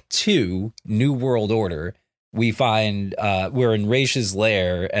 Act 2, New World Order. We find we're in Raish's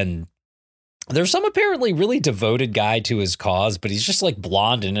lair, and there's some apparently really devoted guy to his cause, but he's just like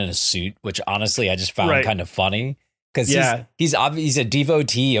blonde and in a suit, which honestly I just found kind of funny because he's a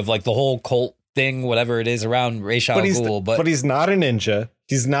devotee of like the whole cult thing, whatever it is around Ra's al Ghul. But he's not a ninja.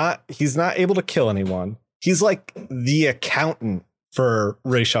 He's not able to kill anyone. He's like the accountant for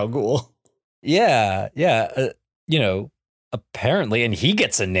Ra's al Ghul. Yeah. Apparently, and he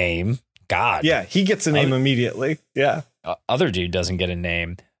gets a name. God. Yeah, he gets a name immediately. Yeah. Other dude doesn't get a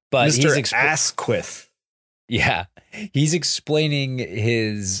name, but Mr. Asquith. Yeah, he's explaining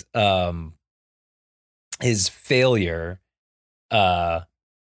his failure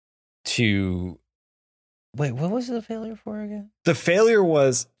to wait. What was the failure for again? The failure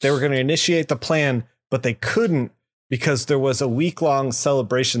was they were going to initiate the plan, but they couldn't because there was a week-long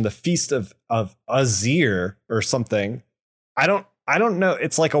celebration, the Feast of Azir or something. I don't know.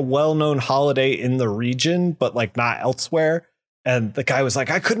 It's like a well-known holiday in the region, but like not elsewhere. And the guy was like,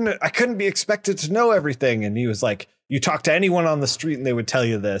 I couldn't be expected to know everything. And he was like, you talk to anyone on the street and they would tell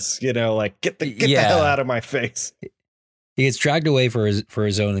you this, like get the hell out of my face. He gets dragged away for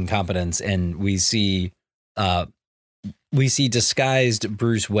his own incompetence. And we see disguised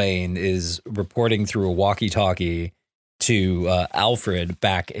Bruce Wayne is reporting through a walkie-talkie to Alfred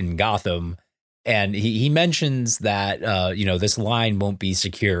back in Gotham. And he mentions that, this line won't be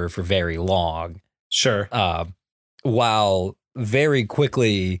secure for very long. Sure. While very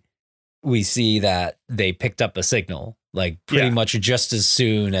quickly we see that they picked up a signal, like pretty much just as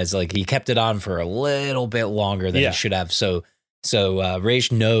soon as like he kept it on for a little bit longer than he should have. So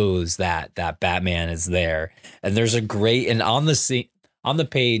Ra's knows that Batman is there. And there's a great, and on the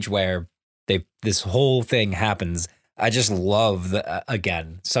page where this whole thing happens, I just love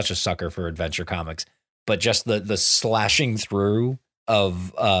again, such a sucker for adventure comics, but just the slashing through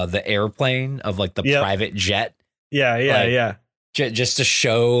of the airplane of like the private jet. Yeah. Just to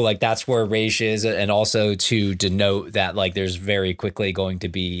show like that's where Ra's is, and also to denote that like there's very quickly going to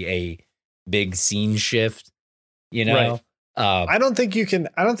be a big scene shift, Right. I don't think you can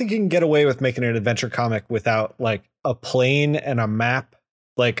get away with making an adventure comic without like a plane and a map.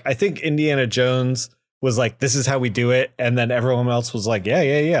 Like I think Indiana Jones was like, this is how we do it. And then everyone else was like,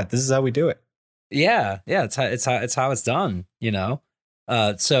 yeah. This is how we do it. Yeah. It's how it's done,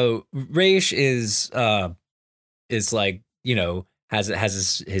 So Ra's is like,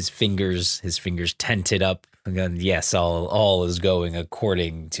 has his fingers tented up. And then, yes, all is going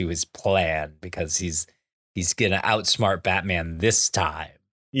according to his plan because he's going to outsmart Batman this time.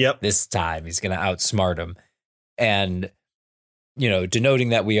 Yep. This time he's going to outsmart him. And, denoting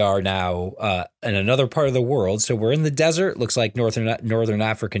that we are now in another part of the world. So we're in the desert, looks like northern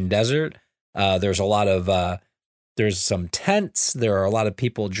African desert. There's a lot of there's some tents. There are a lot of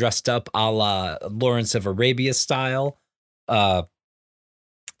people dressed up a la Lawrence of Arabia style.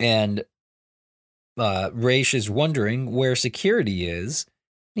 And Ra's is wondering where security is.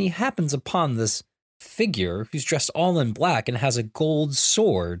 And he happens upon this figure who's dressed all in black and has a gold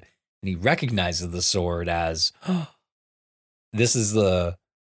sword. And he recognizes the sword as, this is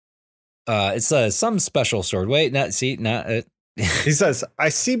it's some special sword. Wait, He says, I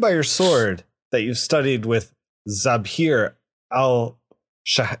see by your sword that you've studied with Zabhir al-Shatain.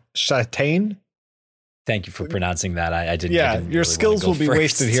 Thank you for pronouncing that. I didn't. Yeah, I didn't your really skills will be first.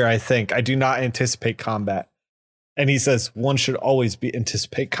 wasted here, I think. I do not anticipate combat. And he says, one should always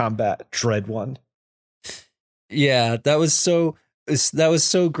anticipate combat. Dread one. Yeah, that was so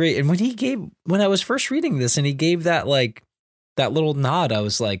great. And when I was first reading this and he gave that little nod, I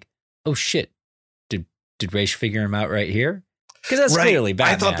was like, oh shit, did Ra's figure him out right here? Because that's clearly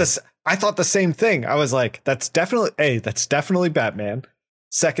Batman. I thought the same thing. I was like, that's definitely Batman.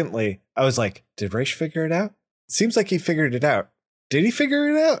 Secondly, I was like, did Ra's figure it out? Seems like he figured it out. Did he figure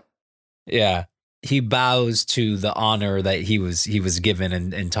it out? Yeah. He bows to the honor that he was given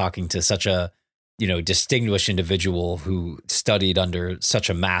and talking to such a, distinguished individual who studied under such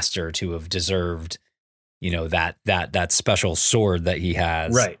a master to have deserved, that special sword that he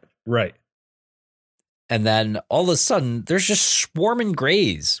has. Right. And then all of a sudden there's just swarming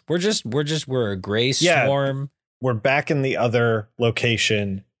grays. We're a gray swarm. We're back in the other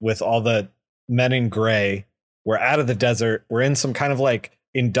location with all the men in gray. We're out of the desert. We're in some kind of like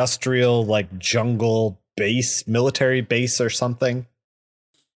industrial, like jungle base, military base or something.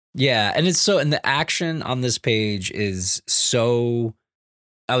 Yeah. And and the action on this page is so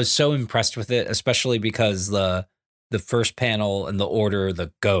I was so impressed with it, especially because the first panel and the order,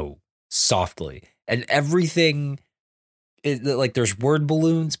 the go softly, and everything is like there's word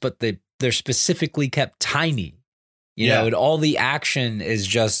balloons, but they're specifically kept tiny, you know, and all the action is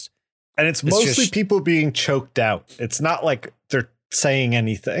just, and it's mostly just people being choked out. It's not like they're saying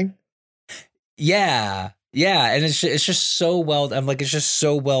anything. Yeah. And it's just so well. I'm like, it's just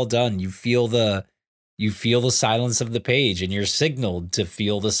so well done. You feel the silence of the page, and you're signaled to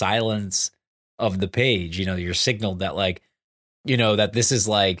feel the silence of the page. You know, you're signaled that, like, you know, that this is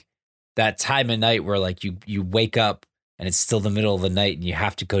like that time of night where like you wake up and it's still the middle of the night and you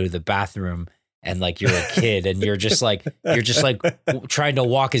have to go to the bathroom, and like you're a kid and you're just like trying to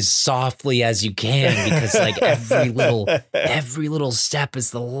walk as softly as you can, because like every little step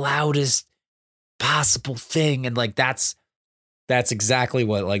is the loudest possible thing. And like that's exactly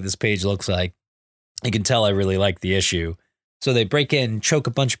what like this page looks like. You can tell I really like the issue. So they break in, choke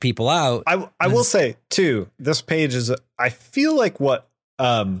a bunch of people out. I will say too, this page is, I feel like what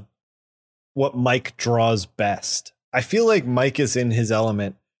Mike draws best. I feel like Mike is in his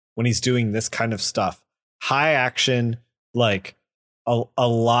element when he's doing this kind of stuff. High action, like a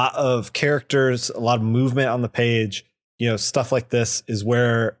lot of characters, a lot of movement on the page. You know, stuff like this is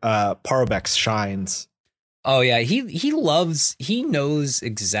where Parobex shines. Oh yeah, he knows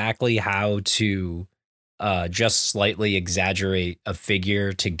exactly how to just slightly exaggerate a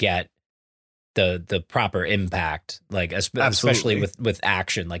figure to get the proper impact, like especially with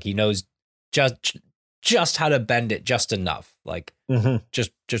action. Like he knows just how to bend it just enough, like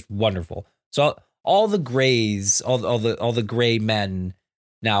just wonderful. So all the grays, all the gray men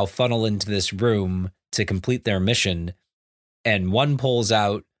now funnel into this room to complete their mission, and one pulls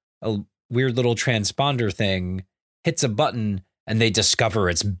out a weird little transponder thing, hits a button, and they discover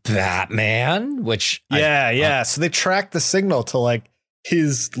it's Batman, which so they track the signal to like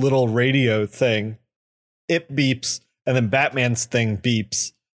his little radio thing. It beeps, and then Batman's thing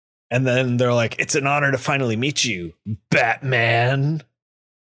beeps, and then they're like, "It's an honor to finally meet you, Batman."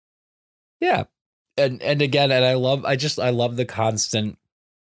 Yeah, and again, and I love the constant.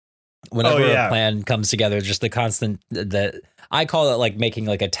 Whenever a plan comes together, just the constant that I call it, like making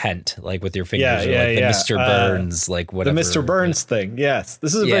like a tent, like with your fingers, or like the Mr. Burns, like whatever. The Mr. Burns thing. Yes.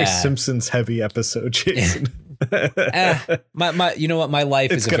 This is a very Simpsons heavy episode, Jason. My you know what? My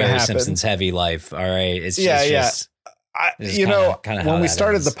life is a very Simpsons heavy life. All right. It's just when we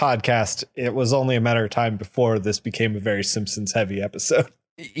started the podcast, it was only a matter of time before this became a very Simpsons heavy episode.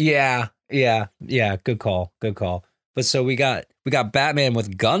 Yeah. Good call. But so we got Batman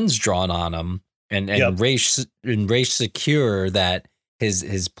with guns drawn on him, and Ra's secure that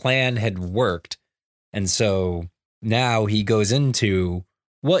his plan had worked, and so now he goes into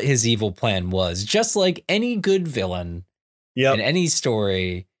what his evil plan was. Just like any good villain in any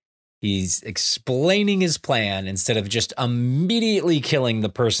story, he's explaining his plan instead of just immediately killing the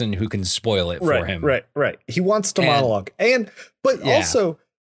person who can spoil it for him. Right. He wants to monologue, but also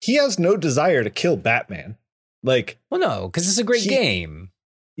he has no desire to kill Batman. Like, well, no, because it's a great game.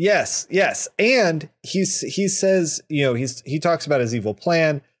 Yes. And he says, you know, he talks about his evil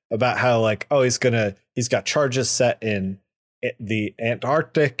plan, about how like, oh, he's got charges set in the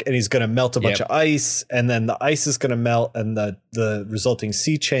Antarctic, and he's going to melt a bunch of ice, and then the ice is going to melt, and the resulting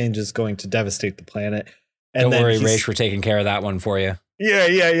sea change is going to devastate the planet. And don't worry, Raish, we're taking care of that one for you.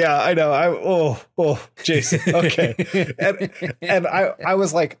 Yeah. I know. Jason. Okay. and I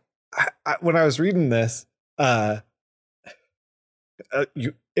was like, when I was reading this,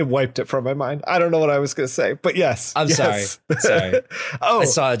 it wiped it from my mind. I don't know what I was going to say, but yes. I'm sorry. I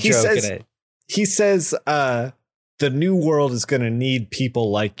saw a joke in it. He says, the new world is going to need people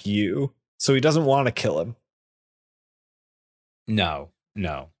like you. So he doesn't want to kill him. No.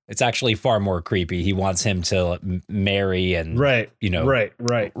 It's actually far more creepy. He wants him to marry and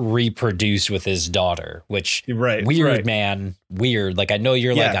reproduce with his daughter, which man, weird. Like I know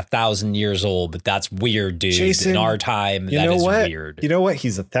you're like 1,000 years old, but that's weird, dude. Jason, in our time, that is weird. You know what?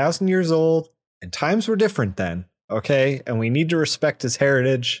 He's 1,000 years old, and times were different then. Okay, and we need to respect his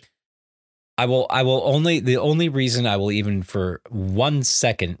heritage. The only reason I will even for 1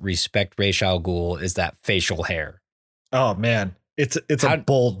 second respect Ra's al Ghul is that facial hair. Oh man. It's a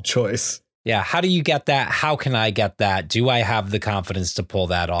bold choice. Yeah. How do you get that? How can I get that? Do I have the confidence to pull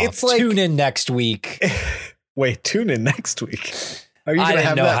that off? It's like, tune in next week. Wait, tune in next week. Are you going to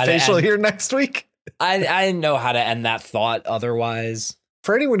have that facial hair next week? I didn't know how to end that thought otherwise.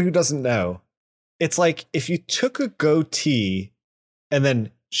 For anyone who doesn't know, it's like if you took a goatee and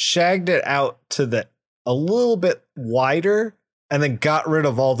then shagged it out to a little bit wider, and then got rid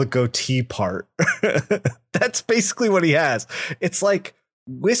of all the goatee part. That's basically what he has. It's like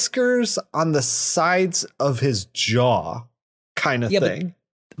whiskers on the sides of his jaw kind of thing.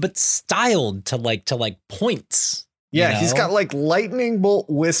 But styled to like points. Yeah, he's got like lightning bolt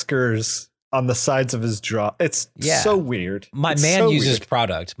whiskers on the sides of his jaw. It's so weird. My man uses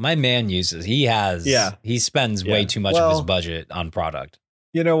product. My man uses. He has. Yeah. He spends way too much of his budget on product.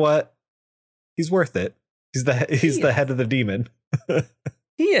 You know what? He's worth it. He's the head of the demon.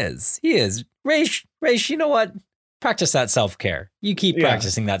 He is. Raish, you know what? Practice that self-care. You keep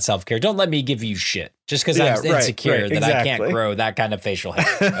practicing that self-care. Don't let me give you shit just because I'm insecure that I can't grow that kind of facial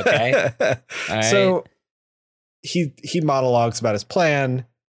hair. Okay. All right? So he monologues about his plan.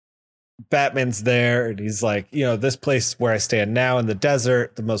 Batman's there and he's like, this place where I stand now in the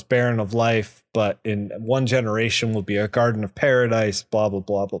desert, the most barren of life, but in one generation will be a garden of paradise, blah, blah,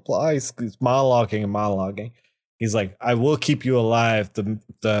 blah, blah, blah. He's monologuing. He's like, I will keep you alive.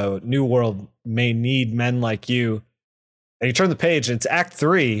 The new world may need men like you. And you turn the page and it's Act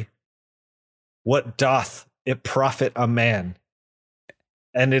 3. What doth it profit a man?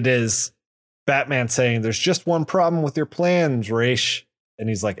 And it is Batman saying, there's just one problem with your plans, Raish. And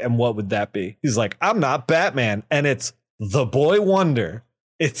he's like, and what would that be? He's like, I'm not Batman. And it's the Boy Wonder.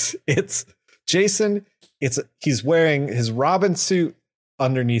 It's Jason. He's wearing his Robin suit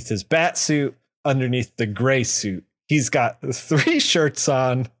underneath his bat suit, underneath the gray suit. He's got 3 shirts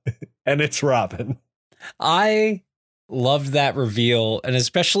on and it's Robin. I loved that reveal. And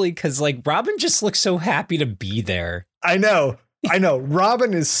especially because like Robin just looks so happy to be there. I know.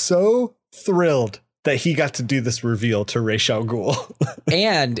 Robin is so thrilled that he got to do this reveal to Ra's al Ghul.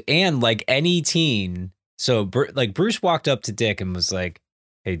 and like any teen. So like Bruce walked up to Dick and was like,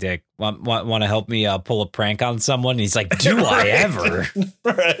 hey, Dick, want to help me pull a prank on someone? And he's like, do I ever?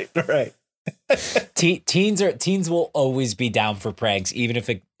 Right. Teens will always be down for pranks, even if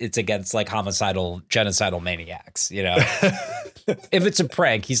it's against like genocidal maniacs, if it's a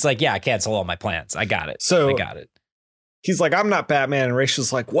prank, he's like, yeah, cancel all my plans. I got it. He's like, I'm not Batman. And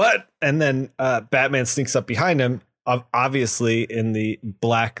Rachel's like, what? And then Batman sneaks up behind him, obviously in the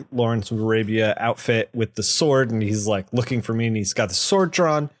black Lawrence of Arabia outfit with the sword. And he's like looking for me. And he's got the sword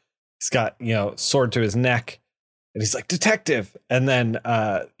drawn. He's got, sword to his neck. And he's like, detective. And then,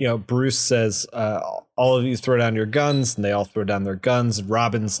 Bruce says, all of you throw down your guns. And they all throw down their guns.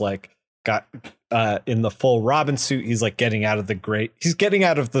 Robin's like got in the full Robin suit. He's like getting out of he's getting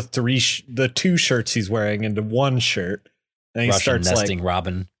out of the 2 shirts he's wearing into 1 shirt. And he Russian starts nesting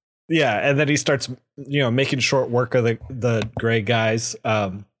Robin. Yeah. And then he starts, making short work of the gray guys.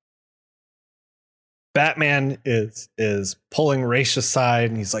 Batman is pulling Ra's aside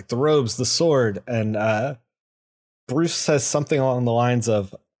and he's like, the robes, the sword. And Bruce says something along the lines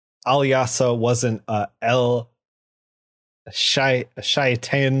of Alyasa wasn't El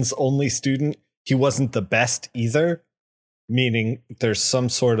Shaitan's only student. He wasn't the best either, meaning there's some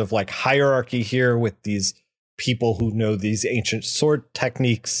sort of like hierarchy here with these people who know these ancient sword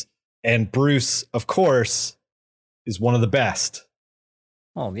techniques. And Bruce, of course, is one of the best.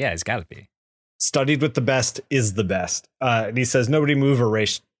 Oh, yeah, he's got to be. Studied with the best is the best. And he says, nobody move or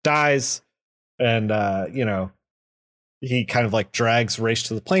Ra's dies. And, he kind of like drags Ra's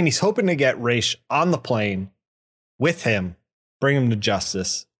to the plane. He's hoping to get Ra's on the plane with him, bring him to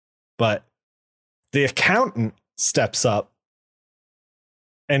justice. But the accountant steps up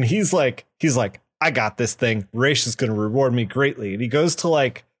and he's like, I got this thing. Ra's is going to reward me greatly. And he goes to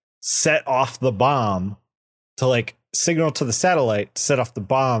like set off the bomb to like signal to the satellite to set off the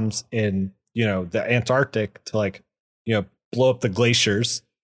bombs in, the Antarctic to like, blow up the glaciers,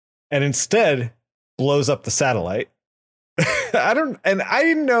 and instead blows up the satellite. I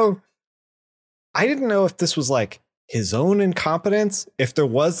didn't know if this was like his own incompetence, if there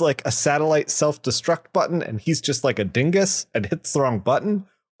was like a satellite self-destruct button and he's just like a dingus and hits the wrong button,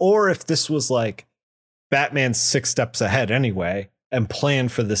 or if this was like Batman's 6 steps ahead anyway and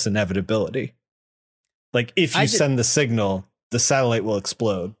planned for this inevitability. Like if you send the signal, the satellite will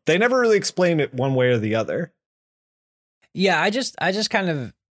explode. They never really explain it one way or the other. Yeah, I just kind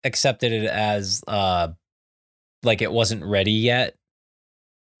of accepted it as like it wasn't ready yet,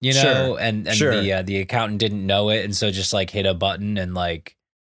 Sure. and Sure. the accountant didn't know it, and so just like hit a button and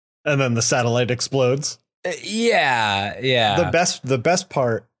then the satellite explodes. Yeah. The best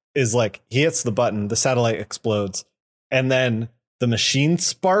part is like he hits the button, the satellite explodes, and then the machine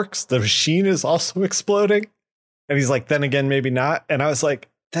sparks. The machine is also exploding. And he's like, then again, maybe not. And I was like,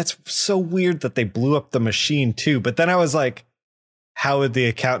 that's so weird that they blew up the machine too. But then I was like, how would the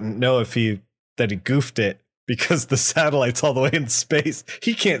accountant know that he goofed it? Because the satellite's all the way in space.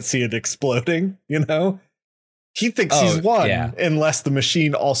 He can't see it exploding, He thinks he's won unless the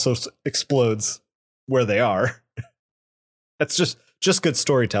machine also explodes where they are. That's just just good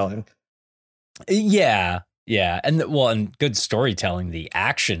storytelling. Yeah. And good storytelling, the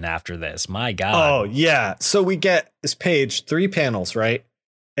action after this. My God. Oh, yeah. So we get this page, 3 panels, right?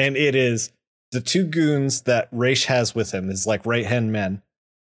 And it is the 2 goons that Raish has with him, his like right hand men.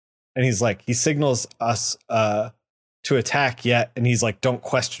 And he's like, he signals us to attack yet. And he's like, don't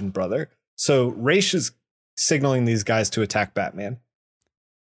question, brother. So Raish is signaling these guys to attack Batman.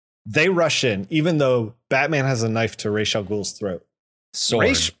 They rush in, even though Batman has a knife to Ra's al Ghul's throat.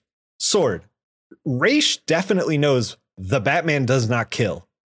 Sword. Raish definitely knows the Batman does not kill.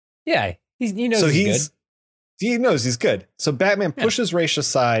 Yeah, he knows he's good. He knows he's good. So Batman pushes Raish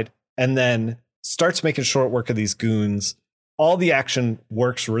aside and then starts making short work of these goons. All the action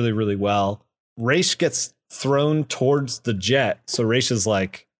works really, really well. Raish gets thrown towards the jet. So Raish is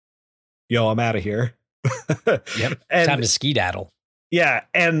like, yo, I'm out of here. Yep. And, time to skedaddle. Yeah.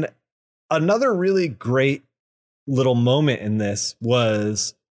 And another really great little moment in this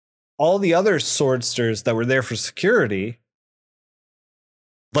was all the other swordsters that were there for security.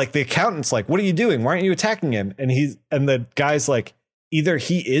 Like the accountant's like, what are you doing? Why aren't you attacking him? And the guy's like, either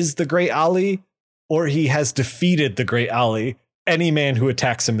he is the Great Ali or he has defeated the Great Ali. Any man who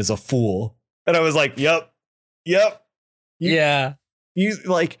attacks him is a fool. And I was like, yep. Yeah. You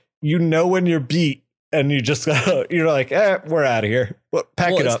like, you know, when you're beat and you just, you're like, we're out of here.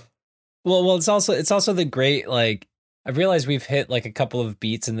 Pack it up. Well, it's also the great, like, I realize we've hit like a couple of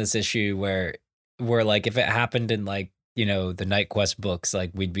beats in this issue where like, if it happened in like, you know, the Knightquest books,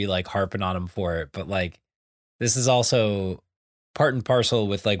 like we'd be like harping on him for it. But like, this is also part and parcel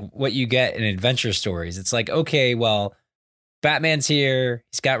with like what you get in adventure stories. It's like, okay, well, Batman's here.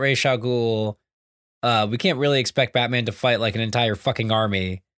 He's got Ra's al Ghul. We can't really expect Batman to fight like an entire fucking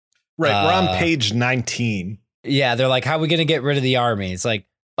army. Right. We're on page 19. Yeah. They're like, how are we going to get rid of the army? It's like,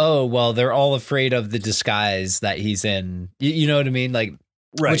 oh, well, they're all afraid of the disguise that he's in. You know what I mean? Like,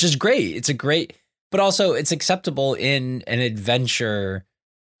 right. Which is great. It's a great, but also it's acceptable in an adventure.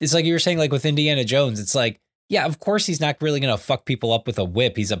 It's like you were saying, like with Indiana Jones, it's like, yeah, of course he's not really going to fuck people up with a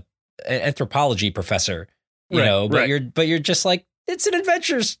whip. He's an anthropology professor, you know, but you're just like, it's an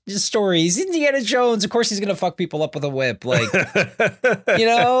adventure story. He's Indiana Jones. Of course he's going to fuck people up with a whip. Like, you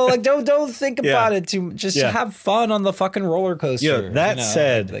know, like don't think about it too. Just have fun on the fucking roller coaster. Yeah, that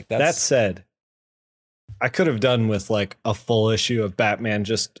said, I could have done with like a full issue of Batman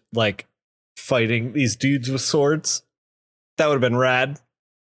just like fighting these dudes with swords. That would have been rad.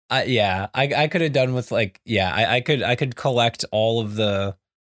 I could have done with like, I could collect all of the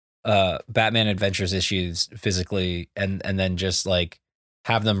Batman Adventures issues physically and then just like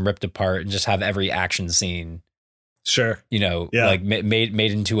have them ripped apart and just have every action scene, sure, you know, like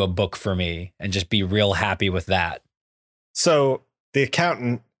made into a book for me and just be real happy with that. So the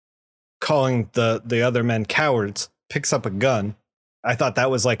accountant, calling the other men cowards, picks up a gun. I thought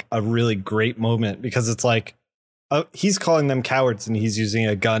that was like a really great moment because it's like he's calling them cowards and he's using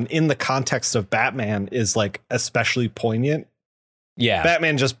a gun in the context of Batman is like especially poignant. Yeah.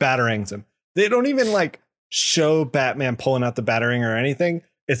 Batman just batarangs him. They don't even like show Batman pulling out the batarang or anything.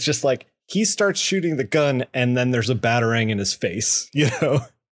 It's just like he starts shooting the gun and then there's a batarang in his face, you know?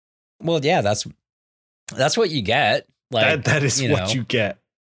 Well, yeah, that's what you get. Like that is what you get.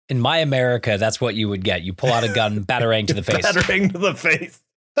 In my America, that's what you would get. You pull out a gun, batarang to the face. Batarang to the face.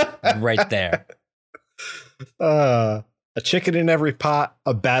 Right there. A chicken in every pot,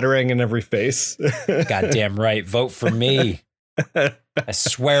 a batarang in every face. Goddamn right. Vote for me. I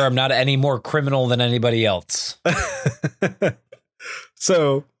swear I'm not any more criminal than anybody else.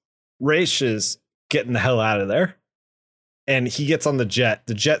 So Raish is getting the hell out of there and he gets on the jet.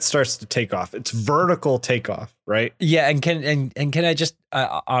 The jet starts to take off. It's vertical takeoff, right? Yeah. And can I just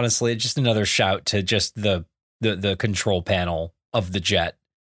honestly, just another shout to just the control panel of the jet.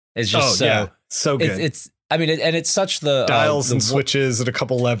 It's just so good. It's I mean, and it's such the dials and switches and a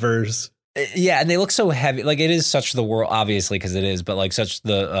couple levers. Yeah, and they look so heavy. Like it is such the world, obviously, because it is, but like such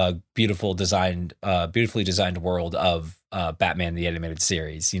the beautifully designed world of Batman the Animated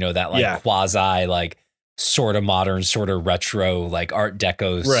Series. You know, that like quasi like sort of modern, sort of retro, like Art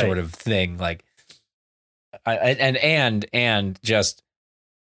Deco sort of thing. Like, and just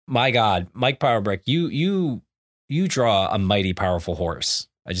my God, Mike Powerbrick, you draw a mighty powerful horse.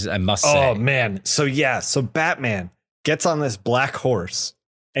 I must say. Oh man, so Batman gets on this black horse.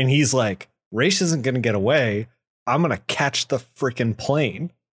 And he's like, Raish isn't going to get away. I'm going to catch the freaking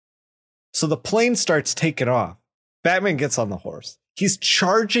plane. So the plane starts taking off. Batman gets on the horse. He's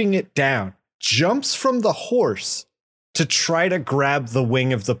charging it down, jumps from the horse to try to grab the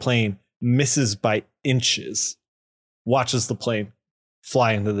wing of the plane, misses by inches, watches the plane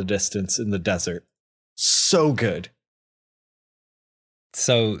fly into the distance in the desert. So good.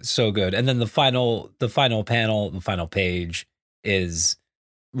 so good. And then the final panel, the final page is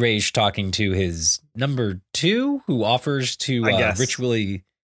Raish talking to his number 2, who offers to ritually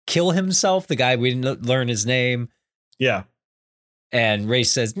kill himself. The guy, we didn't learn his name. Yeah. And Raish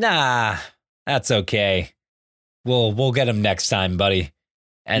says, "Nah, that's okay. We'll get him next time, buddy."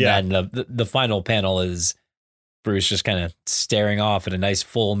 And then the final panel is Bruce just kind of staring off at a nice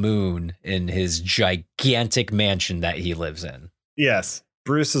full moon in his gigantic mansion that he lives in. Yes.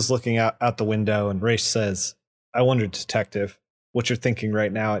 Bruce is looking out the window, and Raish says, "I wonder, detective, what you're thinking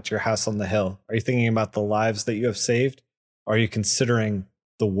right now at your house on the hill. Are you thinking about the lives that you have saved? Or are you considering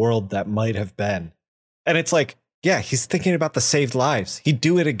the world that might have been?" And it's like, yeah, he's thinking about the saved lives. He'd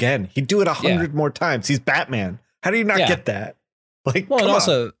do it again. He'd do it 100 more times. He's Batman. How do you not get that? Like, well,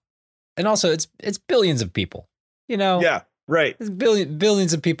 and also it's billions of people, you know? Yeah, right. It's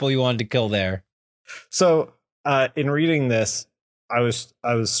billions of people you wanted to kill there. So in reading this, I was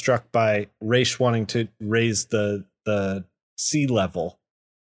struck by Raish wanting to raise the sea level.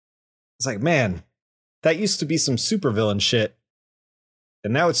 It's like, man, that used to be some supervillain shit,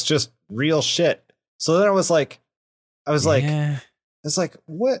 and now it's just real shit. So then I was like,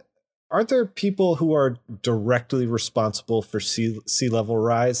 what? Aren't there people who are directly responsible for sea level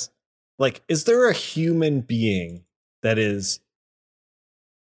rise? Like, is there a human being that is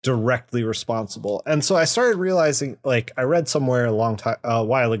directly responsible? And so I started realizing, like, I read somewhere a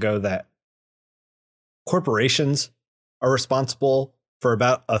while ago that corporations are responsible for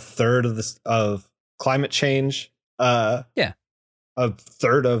about a third of climate change. A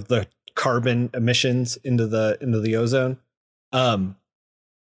third of the carbon emissions into the ozone.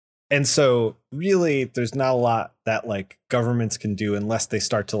 And so really there's not a lot that like governments can do unless they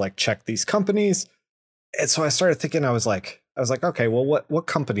start to like check these companies. And so I started thinking, I was like, okay, well, what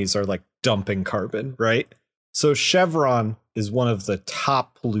companies are like dumping carbon, right? So Chevron is one of the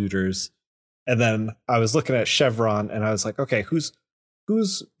top polluters. And then I was looking at Chevron and I was like, okay, who's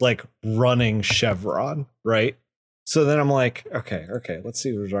like running Chevron, right? So then I'm like, okay, let's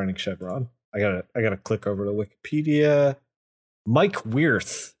see who's running Chevron. I gotta click over to Wikipedia. Mike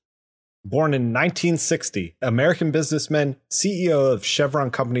Wirth, born in 1960, American businessman, CEO of Chevron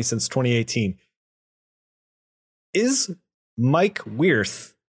Company since 2018. Is Mike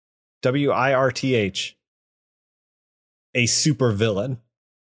Wirth, Wirth, a supervillain?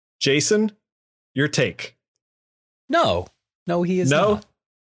 Jason, your take. No, he is not.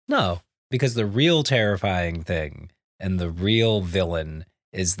 No, because the real terrifying thing and the real villain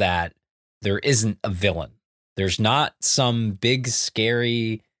is that there isn't a villain. There's not some big,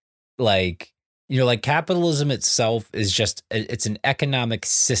 scary, like, you know, like capitalism itself is just, it's an economic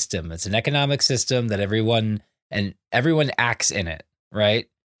system. It's an economic system that everyone acts in it, right?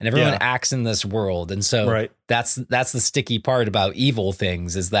 And everyone acts in this world. And so that's the sticky part about evil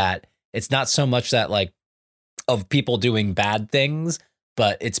things, is that it's not so much that like of people doing bad things,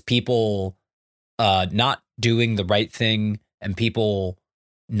 but it's people not doing the right thing and people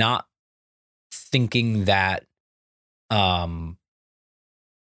not thinking that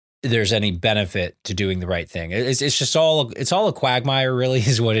there's any benefit to doing the right thing. It's just all a quagmire, really,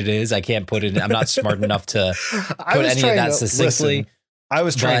 is what it is. I can't put it. I'm not smart enough to put any of that succinctly. Listen, I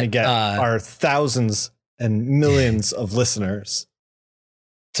was trying to get our thousands and millions of listeners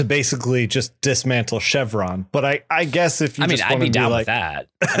to basically just dismantle Chevron. But I guess if you just want to be down with that,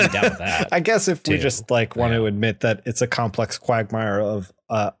 I'd be down with that. I guess if we just like want to admit that it's a complex quagmire of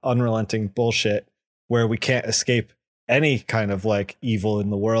unrelenting bullshit where we can't escape any kind of like evil in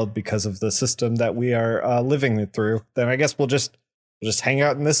the world because of the system that we are living through, then I guess we'll just hang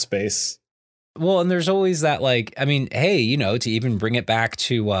out in this space. Well, and there's always that, like, I mean, hey, you know, to even bring it back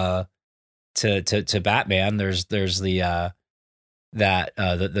to Batman, there's the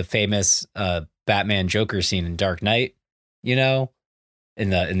famous Batman Joker scene in Dark Knight, you know, in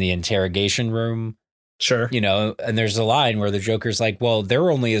the interrogation room. Sure. You know, and there's a line where the Joker's like, well, they're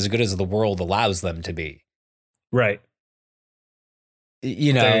only as good as the world allows them to be. Right.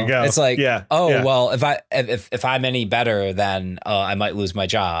 You know, it's like, well, if I'm any better, then I might lose my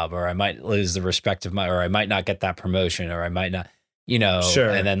job, or I might lose the respect of or I might not get that promotion, or I might not, you know,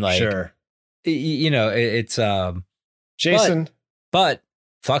 and then like, you know, it's Jason, but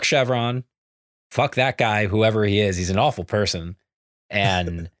fuck Chevron, fuck that guy, whoever he is, he's an awful person.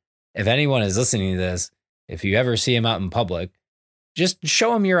 And if anyone is listening to this, if you ever see him out in public, just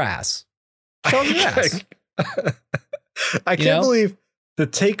show him your ass. Show him your ass. I can't believe the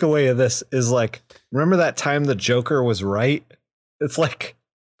takeaway of this is like, remember that time the Joker was right? It's like,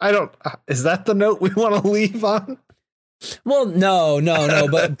 is that the note we want to leave on? Well, no,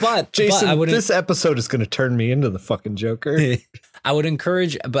 but Jason, but this episode is going to turn me into the fucking Joker. I would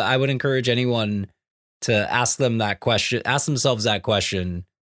encourage anyone to ask themselves that question,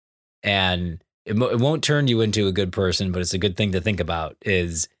 and it won't turn you into a good person, but it's a good thing to think about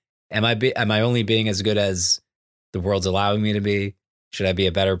is, am I only being as good as the world's allowing me to be? Should I be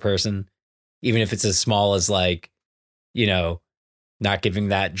a better person? Even if it's as small as like, not giving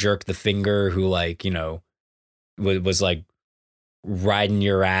that jerk the finger who like, was like riding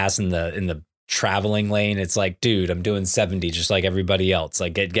your ass in the traveling lane. It's like, dude, I'm doing 70 just like everybody else.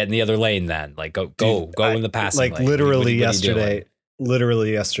 Like get in the other lane then. Like go in the passing lane. Literally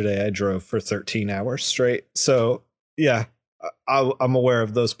yesterday I drove for 13 hours straight. So yeah, I'm aware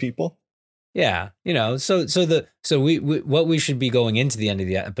of those people. Yeah, so we what we should be going into the end of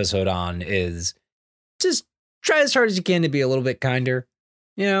the episode on is just try as hard as you can to be a little bit kinder.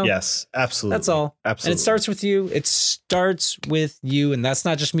 Yes, absolutely. That's all. Absolutely. And it starts with you. And that's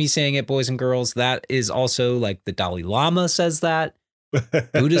not just me saying it, boys and girls. That is also like the Dalai Lama says that.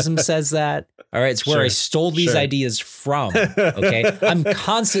 Buddhism says that. All right. It's where I stole these ideas from. Okay. I'm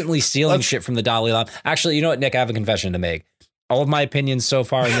constantly stealing shit from the Dalai Lama. Actually, you know what, Nick, I have a confession to make. All of my opinions so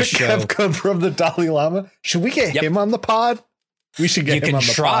far in this show have come from the Dalai Lama. Should we get him on the pod? We should get him on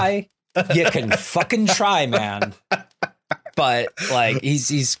the pod. You can fucking try, man. But like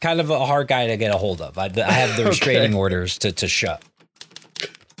he's kind of a hard guy to get a hold of. I have the restraining orders to shut.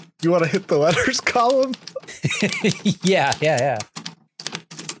 You want to hit the letters column? Yeah.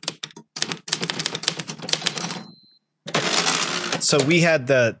 So we had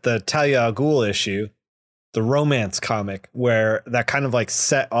the Talia al Ghul issue, the romance comic, where that kind of like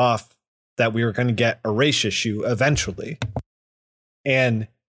set off that we were going to get a race issue eventually. And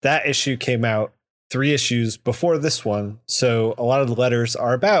that issue came out 3 issues before this one. So a lot of the letters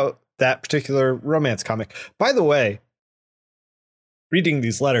are about that particular romance comic. By the way, reading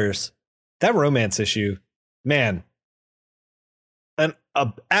these letters, that romance issue, man, an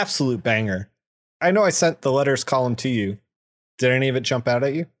absolute banger. I know I sent the letters column to you. Did any of it jump out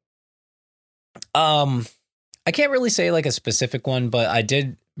at you? I can't really say like a specific one, but I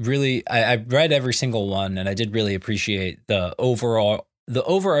did really, I read every single one, and I did really appreciate the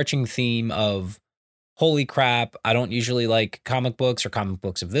overarching theme of, holy crap, I don't usually like comic books or comic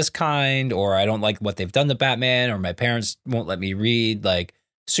books of this kind, or I don't like what they've done to Batman, or my parents won't let me read like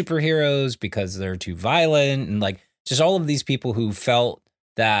superheroes because they're too violent, and like just all of these people who felt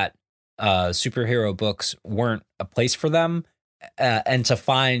that superhero books weren't a place for them, and to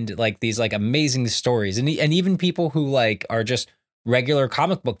find like these like amazing stories, and even people who like are just regular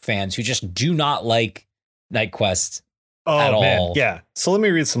comic book fans who just do not like Knightquest at all. Yeah. So let me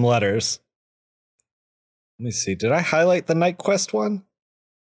read some letters. Let me see. Did I highlight the Knightquest one?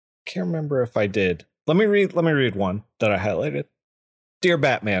 Can't remember if I did. Let me read one that I highlighted. Dear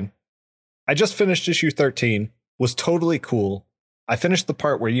Batman, I just finished issue 13. Was totally cool. I finished the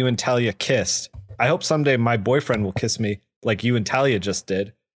part where you and Talia kissed. I hope someday my boyfriend will kiss me like you and Talia just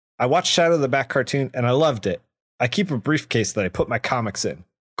did. I watched Shadow of the Bat cartoon and I loved it. I keep a briefcase that I put my comics in.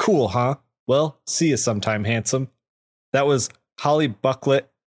 Cool, huh? Well, see you sometime, handsome. That was Holly Bucklet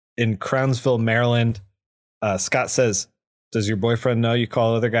in Crownsville, Maryland. Scott says, does your boyfriend know you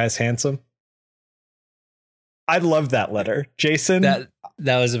call other guys handsome? I love that letter. Jason. That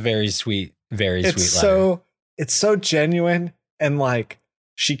was a very sweet letter. It's so genuine, and like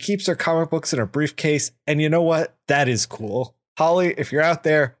she keeps her comic books in her briefcase, and you know what? That is cool. Holly, if you're out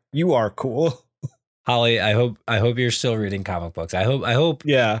there, you are cool. Holly, I hope you're still reading comic books. I hope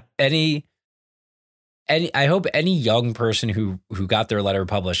any young person who got their letter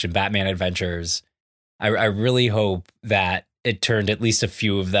published in Batman Adventures, I really hope that it turned at least a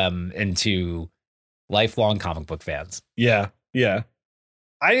few of them into lifelong comic book fans. Yeah.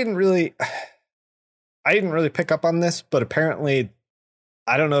 I didn't really pick up on this, but apparently,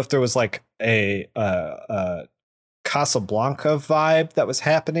 I don't know if there was like a Casablanca vibe that was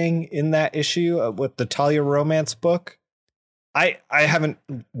happening in that issue with the Talia romance book. I haven't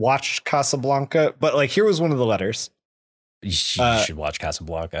watched Casablanca, but like here was one of the letters. You should watch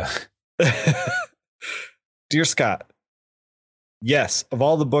Casablanca. Dear Scott, yes, of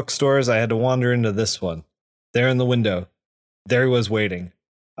all the bookstores, I had to wander into this one. There in the window, there he was waiting.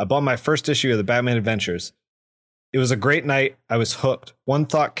 I bought my first issue of the Batman Adventures. It was a great night. I was hooked. One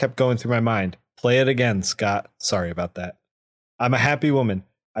thought kept going through my mind. Play it again, Scott. Sorry about that. I'm a happy woman.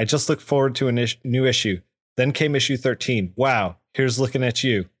 I just looked forward to a new issue. Then came issue 13. Wow, here's looking at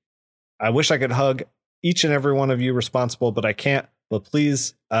you. I wish I could hug each and every one of you responsible, but I can't. But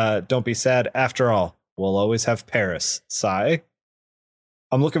please don't be sad. After all, we'll always have Paris. Sigh.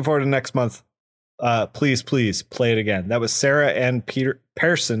 I'm looking forward to next month. Please play it again. That was Sarah Ann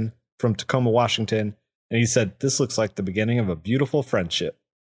Pearson from Tacoma, Washington. And he said, "This looks like the beginning of a beautiful friendship."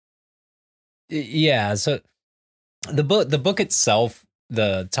 Yeah. So the book itself,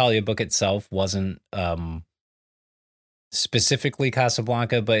 the Talia book itself, wasn't specifically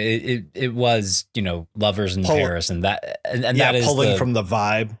Casablanca, but it was, lovers in Paris, and that that is pulling from the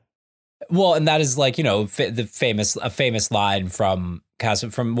vibe. Well, and that is like, a famous line from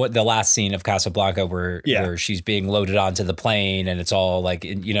what the last scene of Casablanca where she's being loaded onto the plane, and it's all like,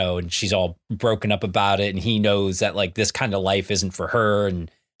 and she's all broken up about it, and he knows that like this kind of life isn't for her, and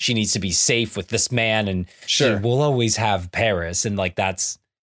she needs to be safe with this man, and she will always have Paris, and like that's.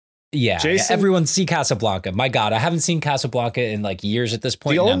 Yeah, Jason, everyone see Casablanca. My God, I haven't seen Casablanca in like years at this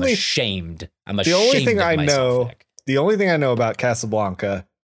point, and I'm ashamed. The only thing I know about Casablanca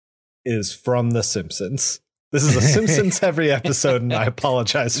is from The Simpsons. This is a Simpsons heavy episode, and I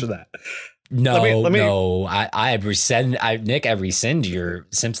apologize for that. No. I rescind. Nick, I rescind your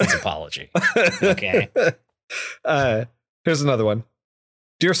Simpsons apology. Okay. Here's another one.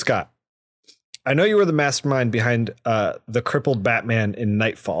 Dear Scott, I know you were the mastermind behind the crippled Batman in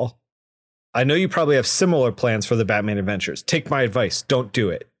Nightfall. I know you probably have similar plans for the Batman Adventures. Take my advice. Don't do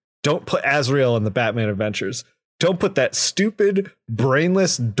it. Don't put Azrael in the Batman Adventures. Don't put that stupid,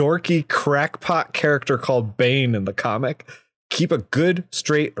 brainless, dorky, crackpot character called Bane in the comic. Keep a good,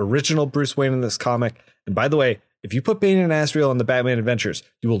 straight, original Bruce Wayne in this comic. And by the way, if you put Bane and Azrael in the Batman Adventures,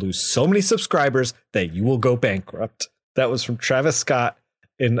 you will lose so many subscribers that you will go bankrupt. That was from Travis Scott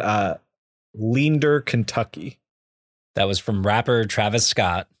in Leander, Kentucky. That was from rapper Travis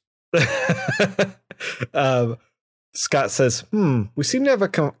Scott. Scott says, we seem to have a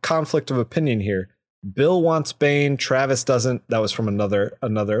conflict of opinion here. Bill wants Bane, Travis doesn't. That was from another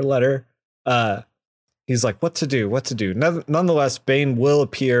letter. He's like, what to do? Nonetheless, Bane will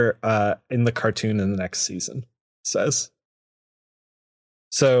appear in the cartoon in the next season, says.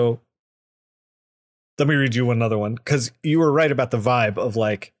 So let me read you another one, because you were right about the vibe of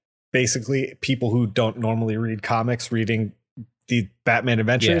like basically people who don't normally read comics reading the Batman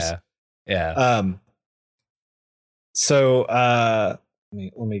Adventures. Yeah. So let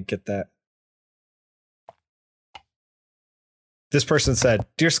me get that. This person said,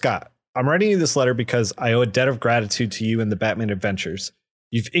 "Dear Scott, I'm writing you this letter because I owe a debt of gratitude to you and the Batman Adventures.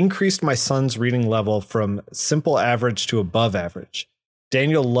 You've increased my son's reading level from simple average to above average.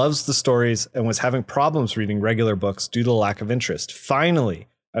 Daniel loves the stories and was having problems reading regular books due to lack of interest. Finally,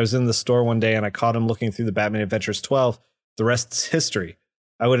 I was in the store one day and I caught him looking through the Batman Adventures 12. The rest's history.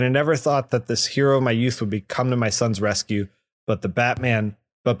 I would have never thought that this hero of my youth would come to my son's rescue, but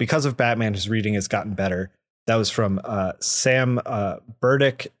because of Batman, his reading has gotten better." That was from Sam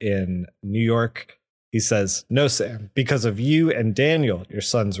Burdick in New York. He says, "No, Sam, because of you and Daniel, your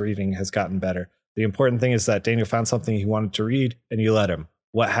son's reading has gotten better. The important thing is that Daniel found something he wanted to read and you let him.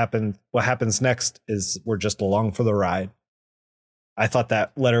 What happens next is we're just along for the ride." I thought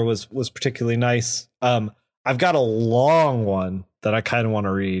that letter was particularly nice. I've got a long one that I kind of want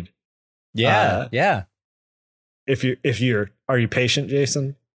to read. Yeah. Are you patient,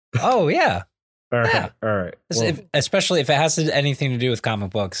 Jason? Oh yeah. All right. Well, especially if it has anything to do with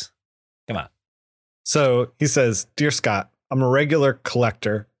comic books. Come on. So he says, "Dear Scott, I'm a regular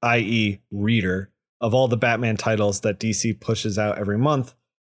collector, i.e. reader, of all the Batman titles that DC pushes out every month,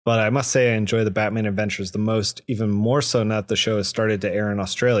 but I must say I enjoy the Batman Adventures the most, even more so now that the show has started to air in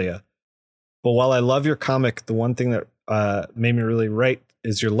Australia. But while I love your comic, the one thing that made me really write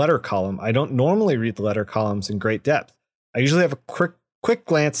is your letter column. I don't normally read the letter columns in great depth. I usually have a quick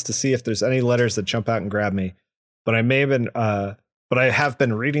glance to see if there's any letters that jump out and grab me, but I have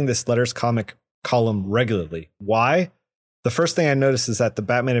been reading this letters comic column regularly. Why? The first thing I noticed is that the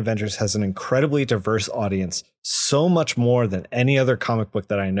Batman Adventures has an incredibly diverse audience, so much more than any other comic book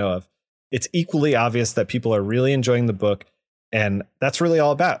that I know of. It's equally obvious that people are really enjoying the book, and that's really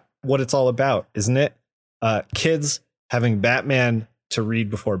what it's all about, isn't it? Kids having Batman to read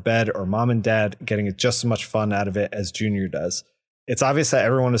before bed, or mom and dad getting just as much fun out of it as Junior does. It's obvious that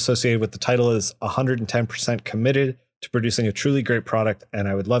everyone associated with the title is 110% committed to producing a truly great product, and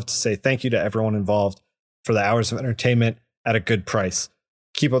I would love to say thank you to everyone involved for the hours of entertainment at a good price.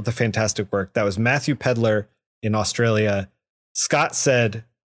 Keep up the fantastic work." That was Matthew Pedler in Australia. Scott said,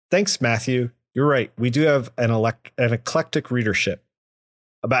 "Thanks, Matthew. You're right. We do have an eclectic readership.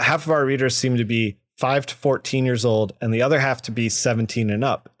 About half of our readers seem to be 5 to 14 years old, and the other half to be 17 and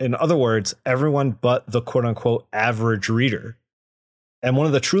up. In other words, everyone but the quote-unquote average reader. And one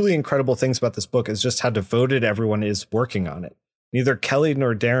of the truly incredible things about this book is just how devoted everyone is working on it. Neither Kelly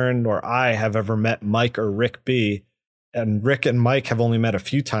nor Darren nor I have ever met Mike or Rick B, and Rick and Mike have only met a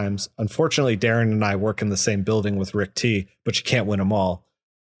few times. Unfortunately, Darren and I work in the same building with Rick T, but you can't win them all.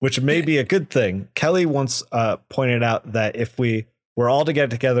 which may be a good thing. Kelly once pointed out that if we were all to get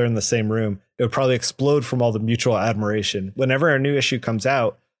together in the same room, it would probably explode from all the mutual admiration. Whenever a new issue comes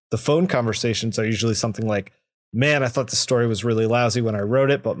out, the phone conversations are usually something like, man, I thought the story was really lousy when I wrote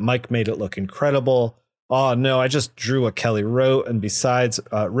it, but Mike made it look incredible. Oh, no, I just drew what Kelly wrote. And besides,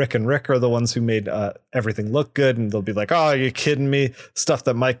 Rick and Rick are the ones who made everything look good. And they'll be like, oh, are you kidding me? Stuff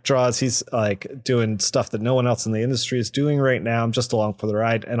that Mike draws, he's like doing stuff that no one else in the industry is doing right now. I'm just along for the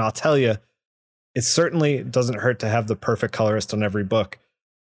ride. And I'll tell you, it certainly doesn't hurt to have the perfect colorist on every book.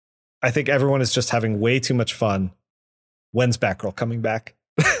 I think everyone is just having way too much fun. When's Batgirl coming back?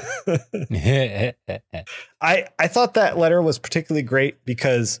 I thought that letter was particularly great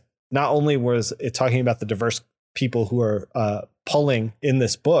because not only was it talking about the diverse people who are pulling in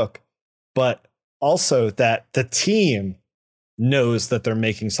this book, but also that the team knows that they're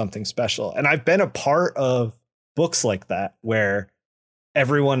making something special. And I've been a part of books like that where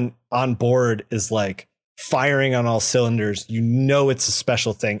everyone on board is like firing on all cylinders. You know, it's a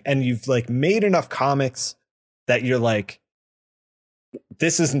special thing. And you've like made enough comics that you're like,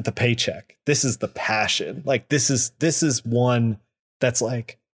 this isn't the paycheck. This is the passion. Like this is one that's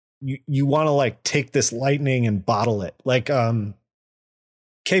like, you want to like take this lightning and bottle it. Like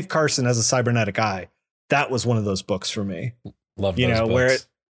Cave Carson as a cybernetic eye. That was one of those books for me. Love those books.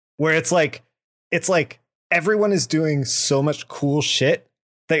 where it's like everyone is doing so much cool shit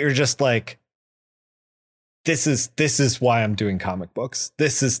that you're just like, this is why I'm doing comic books.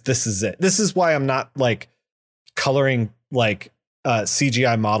 This is it. This is why I'm not like coloring like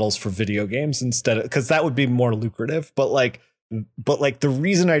CGI models for video games instead of, because that would be more lucrative. But the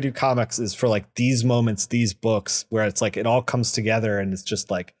reason I do comics is for like these moments, these books where it's like it all comes together and it's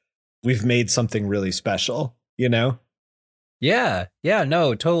just like we've made something really special, you know? Yeah,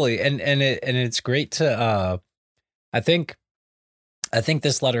 no, totally. And it's great to I think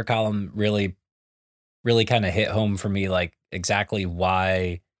this letter column really kind of hit home for me, like exactly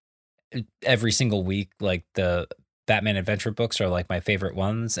why every single week like the Batman adventure books are like my favorite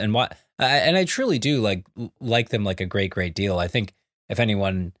ones, and and I truly do like them like a great deal. I think if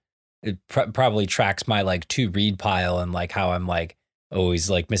anyone probably tracks my like to read pile and like how I'm like always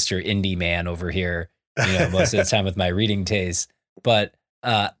like Mr. Indie Man over here, you know, most of the time with my reading taste. But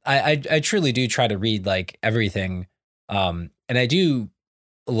I truly do try to read like everything, and I do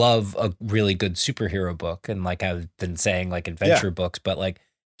love a really good superhero book, and like I've been saying, like adventure books, but like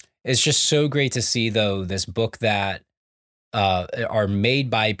it's just so great to see though this book that are made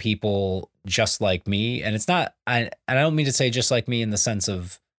by people just like me. And it's not, I don't mean to say just like me in the sense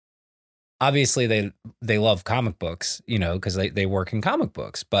of obviously they love comic books, you know, because they work in comic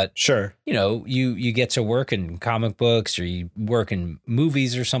books, but sure, you know, you get to work in comic books or you work in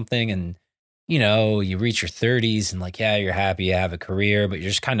movies or something, and you know, you reach your 30s and like, yeah, you're happy you have a career, but you're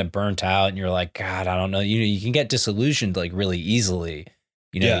just kind of burnt out and you're like, God, I don't know. You know, you can get disillusioned like really easily.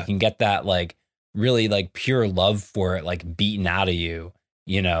 You know, you can get that like really like pure love for it, like beaten out of you,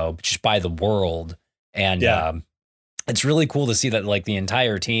 you know, just by the world. And it's really cool to see that like the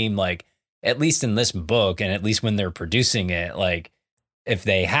entire team, like at least in this book and at least when they're producing it, like if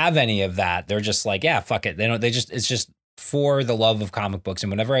they have any of that, they're just like, yeah, fuck it. It's just for the love of comic books.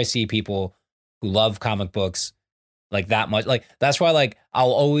 And whenever I see people who love comic books like that much, like that's why like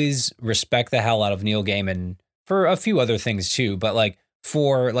I'll always respect the hell out of Neil Gaiman for a few other things too. But like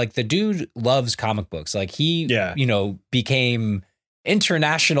for like the dude loves comic books, like he, you know, became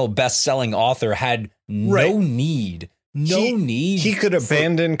international best-selling author, had no need. He could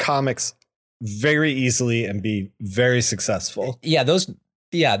abandon comics very easily and be very successful. Yeah, those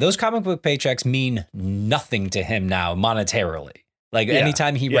comic book paychecks mean nothing to him now monetarily. Like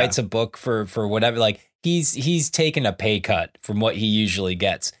anytime he writes a book for whatever, like he's taken a pay cut from what he usually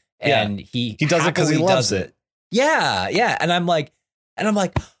gets, and he does it because he loves it. Yeah, and I'm like,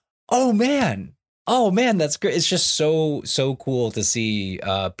 oh man, that's great. It's just so cool to see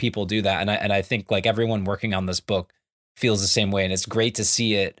people do that, and I think like everyone working on this book feels the same way, and it's great to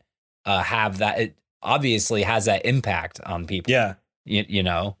see it have that. It obviously has that impact on people. Yeah, you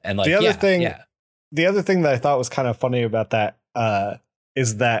know, and like the other thing that I thought was kind of funny about that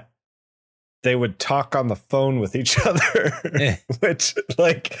is that they would talk on the phone with each other, which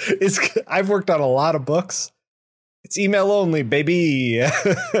like I've worked on a lot of books. It's email only, baby.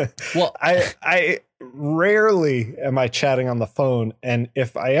 Well, I rarely am I chatting on the phone. And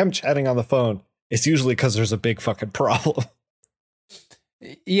if I am chatting on the phone, it's usually because there's a big fucking problem.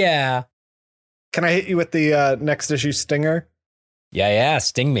 Yeah. Can I hit you with the next issue stinger? Yeah.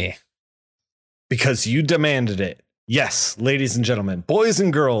 Sting me. Because you demanded it. Yes, ladies and gentlemen, boys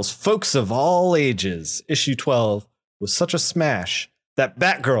and girls, folks of all ages, issue 12 was such a smash that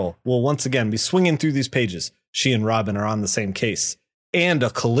Batgirl will once again be swinging through these pages. She and Robin are on the same case and a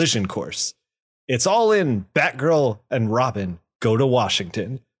collision course. It's all in Batgirl and Robin Go to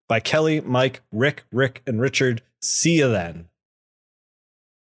Washington by Kelly, Mike, Rick, and Richard. See you then.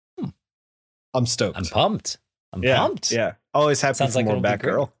 I'm stoked. I'm pumped. I'm pumped. Yeah. Always happy for more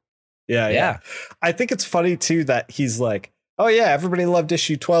Batgirl. Yeah. I think it's funny too that he's like, oh yeah, everybody loved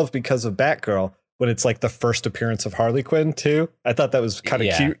issue 12 because of Batgirl, when it's like the first appearance of Harley Quinn too. I thought that was kind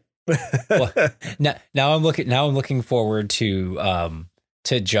of cute. Well, now I'm looking forward to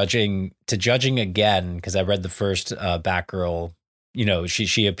judging again, because I read the first Batgirl. You know,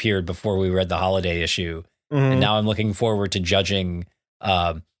 she appeared before we read the holiday issue, and now I'm looking forward to judging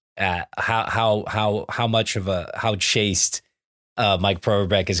at how much of how chaste Mike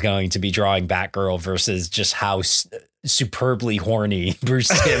Probeck is going to be drawing Batgirl versus just how superbly horny Bruce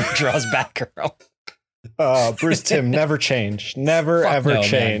Timm draws Batgirl. Bruce Timm never change. Never ever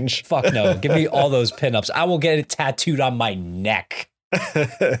change. Man. Fuck no. Give me all those pinups. I will get it tattooed on my neck.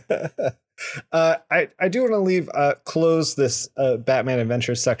 I do want to close this Batman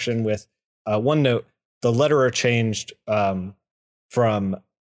Adventure section with one note. The letterer changed from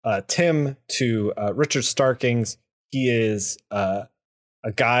Tim to Richard Starkings. He is a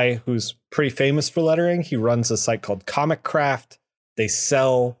guy who's pretty famous for lettering. He runs a site called Comic Craft. They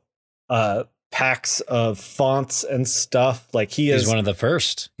sell packs of fonts and stuff. Like he's one of the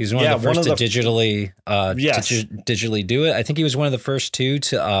first. He's one of the first to digitally digitally do it. I think he was one of the first too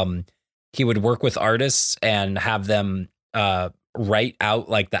to he would work with artists and have them write out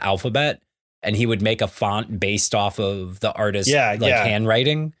like the alphabet, and he would make a font based off of the artist's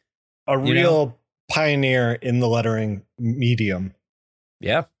handwriting. A real pioneer in the lettering medium.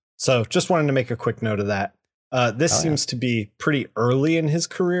 Yeah. So just wanted to make a quick note of that. This seems to be pretty early in his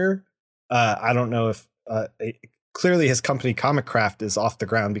career. I don't know if clearly his company Comic Craft is off the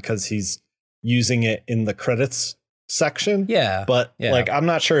ground because he's using it in the credits section. Yeah. But like, I'm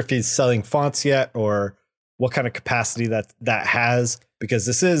not sure if he's selling fonts yet or what kind of capacity that has, because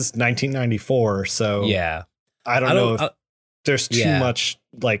this is 1994. So yeah, I don't know if there's too much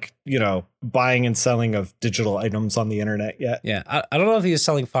like, buying and selling of digital items on the internet yet. Yeah. I don't know if he was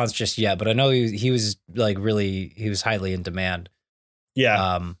selling fonts just yet, but I know he was like he was highly in demand.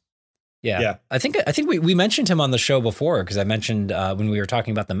 Yeah. Yeah. I think we mentioned him on the show before, because I mentioned when we were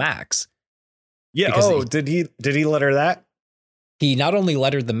talking about the Max. Yeah. Did he letter that? He not only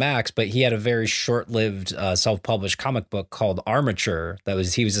lettered the Max, but he had a very short-lived self-published comic book called Armature. He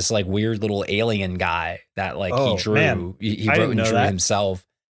was this like weird little alien guy that like he drew. Man. He wrote and drew himself.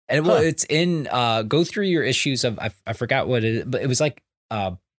 And it's in go through your issues of I forgot what it is, but it was like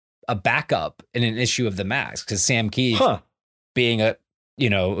a backup in an issue of the Max, because Sam Keith being it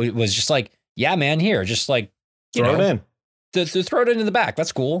was just like, yeah, man, here, just like throw it in. To throw it in the back.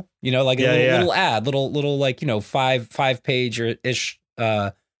 That's cool. Like a little ad, little like, 5-page or ish,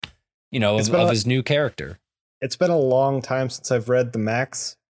 of his new character. It's been a long time since I've read the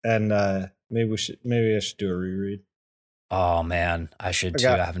Max, and maybe I should do a reread. Oh man, I should too.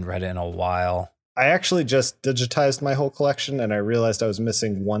 I haven't read it in a while. I actually just digitized my whole collection, and I realized I was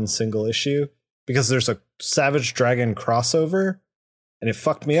missing one single issue because there's a Savage Dragon crossover, and it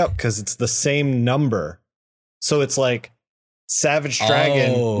fucked me up because it's the same number. So it's like Savage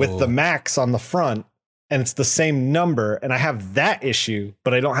Dragon with the Max on the front, and it's the same number, and I have that issue,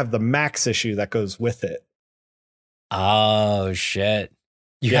 but I don't have the Max issue that goes with it. Oh shit.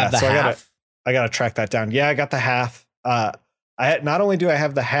 You have the half? I gotta track that down. Yeah, I got the half. Not only do I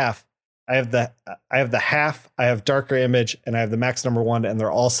have the half, I have the half, I have Darker Image, and I have the Max #1, and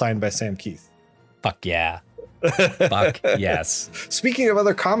they're all signed by Sam Keith. Fuck yeah. Fuck yes. Speaking of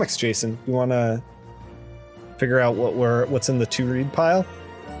other comics, Jason, you want to figure out what's in the to read pile?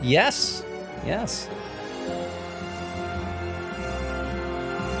 Yes.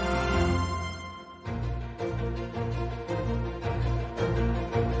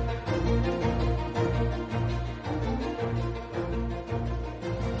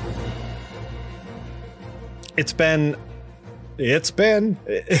 It's been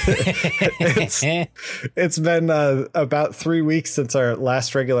about 3 weeks since our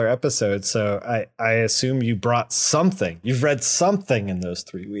last regular episode, so I assume you brought something. You've read something in those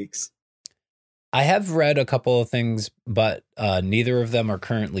 3 weeks. I have read a couple of things, but neither of them are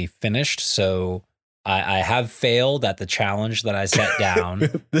currently finished, so I have failed at the challenge that I set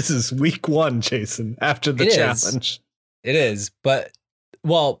down. This is week 1, Jason, after the challenge. It is, but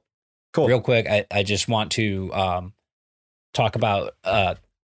cool. Real quick, I just want to talk about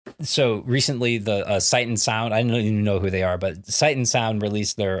so recently the Sight and Sound, I don't even know who they are, but Sight and Sound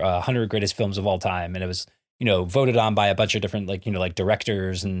released their 100 greatest films of all time, and it was voted on by a bunch of different like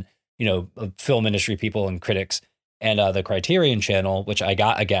directors and film industry people and critics. And the Criterion Channel, which I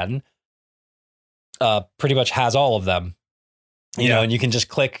got again, pretty much has all of them. And you can just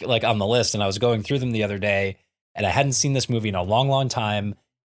click like on the list. And I was going through them the other day, and I hadn't seen this movie in a long, long time.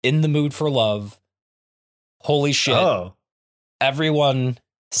 In the Mood for Love. Holy shit. Oh. Everyone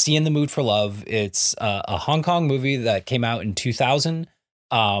see In the Mood for Love. It's a Hong Kong movie that came out in 2000.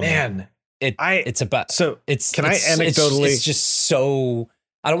 Man, it's about, so it's, can I anecdotally, it's just so,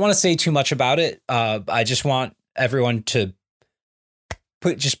 I don't want to say too much about it. I just want everyone to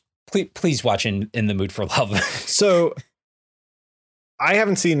please watch In the Mood for Love. So I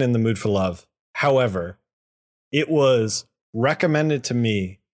haven't seen In the Mood for Love. However, it was recommended to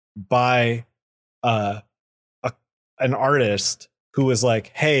me by an artist who was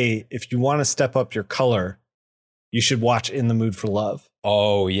like, hey, if you want to step up your color, you should watch In the Mood for Love.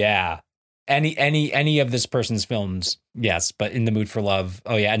 Oh yeah. Any of this person's films. Yes. But In the Mood for Love.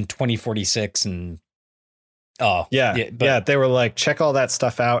 Oh yeah. And 2046 and they were like, check all that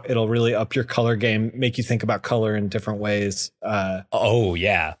stuff out. It'll really up your color game, make you think about color in different ways. Oh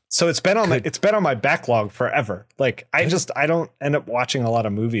yeah. So it's been on my backlog forever. Like I don't end up watching a lot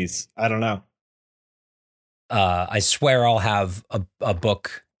of movies. I don't know. I swear I'll have a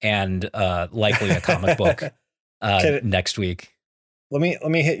book and likely a comic book next week. Let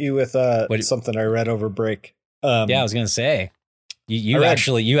me hit you with something I read over break. I was gonna say you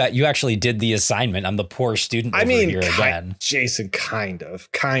actually did the assignment. I'm the poor student over here again. Jason,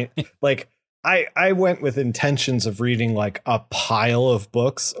 like I went with intentions of reading like a pile of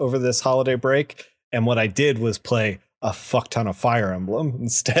books over this holiday break, and what I did was play a fuck ton of Fire Emblem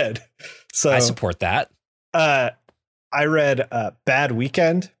instead. So I support that. I read Bad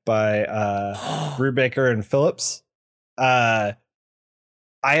Weekend by Brubaker and Phillips.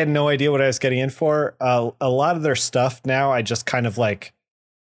 I had no idea what I was getting in for. A lot of their stuff now, I just kind of like,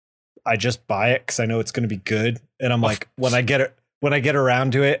 I just buy it because I know it's going to be good, and I'm like, when I get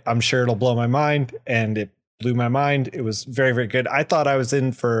around to it, I'm sure it'll blow my mind, and it blew my mind. It was very, very good. I thought I was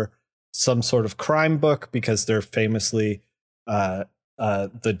in for some sort of crime book because they're famously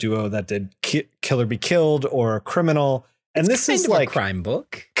the duo that did Kill or Be Killed or Criminal. And this is like a crime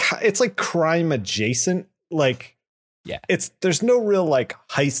book. It's like crime adjacent. Like, yeah, there's no real like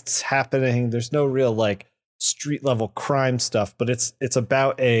heists happening. There's no real like street level crime stuff, but it's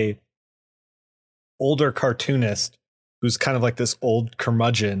about a older cartoonist who's kind of like this old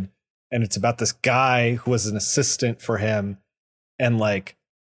curmudgeon. And it's about this guy who was an assistant for him. And like,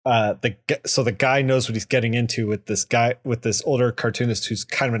 the guy knows what he's getting into with this older cartoonist who's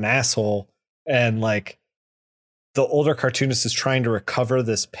kind of an asshole, and like the older cartoonist is trying to recover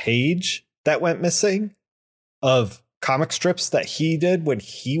this page that went missing of comic strips that he did when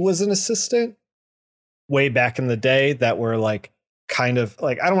he was an assistant way back in the day that were like kind of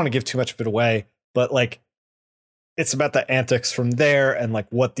like, I don't want to give too much of it away, but like it's about the antics from there and like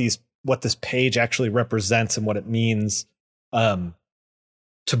what this page actually represents and what it means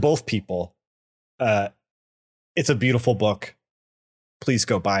to both people. It's a beautiful book. Please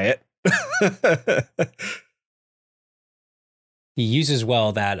go buy it. He uses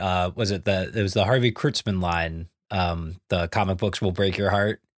that it was the Harvey Kurtzman line, the comic books will break your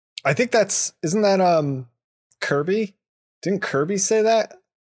heart. I think isn't that Kirby? Didn't Kirby say that?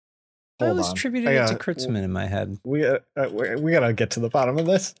 I was attributing it to Kurtzman in my head. We gotta get to the bottom of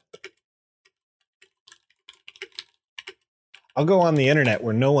this. I'll go on the internet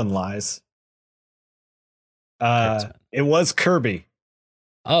where no one lies. It was Kirby.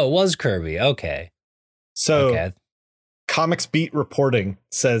 Oh, it was Kirby. Okay. So Comics Beat reporting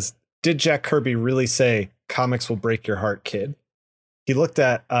says, did Jack Kirby really say comics will break your heart, kid? He looked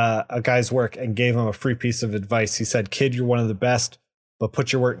at a guy's work and gave him a free piece of advice. He said, kid, you're one of the best, but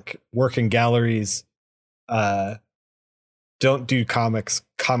put your work in galleries. Don't do comics.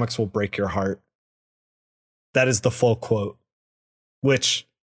 Comics will break your heart. That is the full quote, which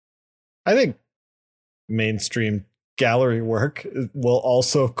I think mainstream gallery work will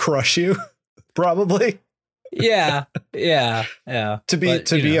also crush you, probably. Yeah. To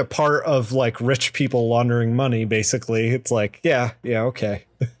be a part of like rich people laundering money, basically, it's like, yeah, okay.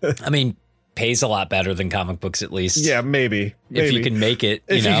 I mean, pays a lot better than comic books, at least. Yeah, maybe. If you can make it,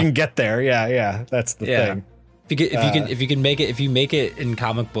 if you can get there, yeah, that's the thing. If you make it in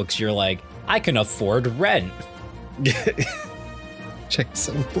comic books, you're like, I can afford rent.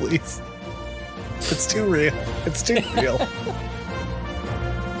 Jason, please. It's too real. It's too real.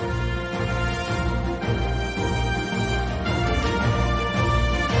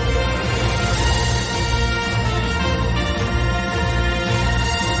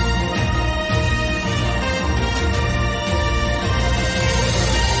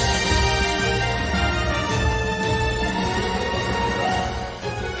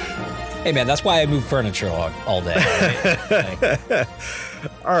 Hey, man, that's why I move furniture all day. Right?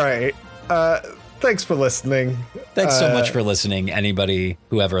 All right. Thanks for listening. Thanks so much for listening, anybody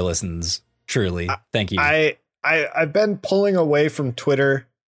who ever listens. Truly, thank you. I've been pulling away from Twitter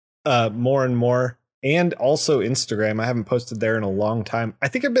more and more, and also Instagram. I haven't posted there in a long time. I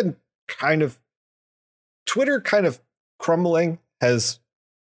think I've been Twitter kind of crumbling has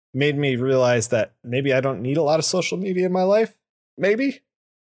made me realize that maybe I don't need a lot of social media in my life. Maybe.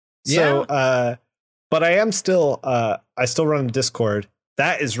 Yeah. So, but I am still, I still run Discord.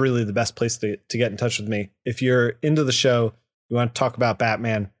 That is really the best place to get in touch with me. If you're into the show, you want to talk about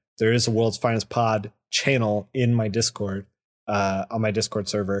Batman, there is a World's Finest Pod channel in my Discord, on my Discord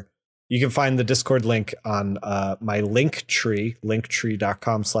server. You can find the Discord link on my Linktree,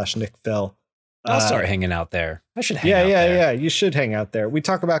 linktree.com/NickPhil. I'll start hanging out there. I should hang out there. Yeah. You should hang out there. We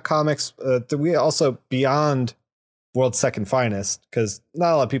talk about comics. We also, beyond World's Second Finest, because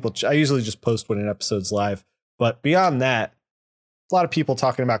not a lot of people, I usually just post when an episode's live. But beyond that, a lot of people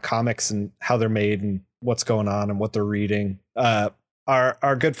talking about comics and how they're made and what's going on and what they're reading.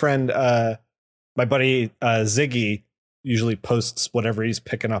 Our good friend, my buddy Ziggy, usually posts whatever he's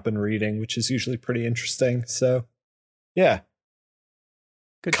picking up and reading, which is usually pretty interesting. So, yeah,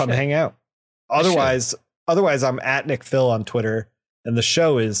 come hang out. Otherwise, I'm at Nick Phil on Twitter, and the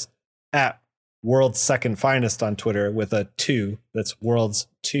show is at World's Second Finest on Twitter with a 2. That's World's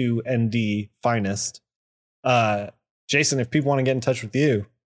 2 ND Finest. Jason, if people want to get in touch with you.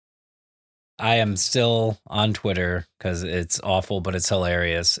 I am still on Twitter because it's awful, but it's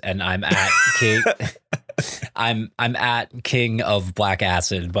hilarious. And I'm at King. I'm at King of Black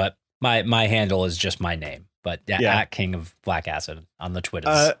Acid, but my handle is just my name. But yeah, at King of Black Acid on the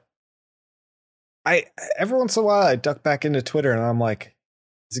Twitters. I every once in a while I duck back into Twitter and I'm like,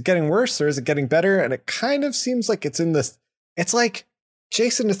 is it getting worse or is it getting better? And it kind of seems like it's in this. It's like,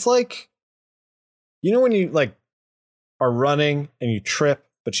 Jason, it's like, you know, when you like are running and you trip,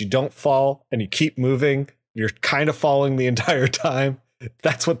 but you don't fall and you keep moving, you're kind of falling the entire time.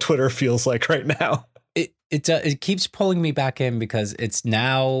 That's what Twitter feels like right now. It keeps pulling me back in because it's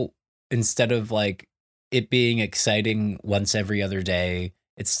now, instead of like it being exciting once every other day,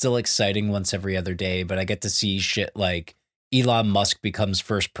 it's still exciting once every other day, but I get to see shit like Elon Musk becomes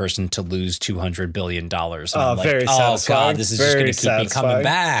first person to lose $200 billion. And I'm like, very satisfying. God, this is just going to keep me coming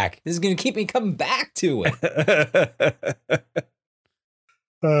back. This is going to keep me coming back to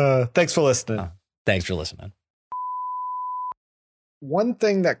it. Thanks for listening. Thanks for listening. One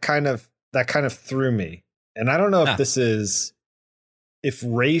thing that kind of threw me, and I don't know if this is, if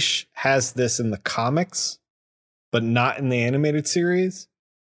Raish has this in the comics, but not in the animated series,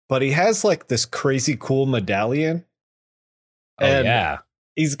 but he has like this crazy cool medallion. And yeah.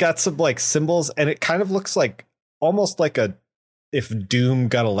 He's got some like symbols, and it kind of looks like almost like if Doom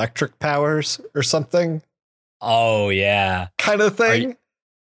got electric powers or something. Oh yeah. Kind of thing.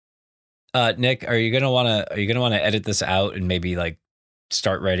 Nick, are you gonna wanna edit this out and maybe like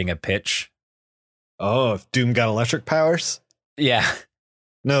start writing a pitch? Oh, if Doom got electric powers? Yeah.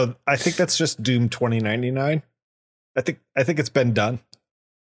 No, I think that's just Doom 2099. I think it's been done.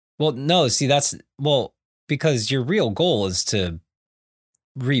 Well, no, see, because your real goal is to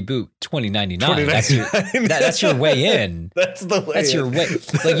reboot 2099. That's your way in. That's the way. That's your way.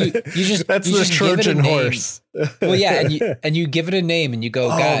 Like you just that's you the just Trojan horse. Well, yeah, and you give it a name and you go,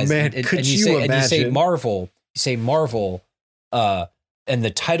 guys, man, and could you you say imagine? and you say Marvel. You say Marvel, and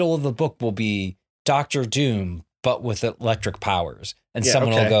the title of the book will be Doctor Doom, but with electric powers. And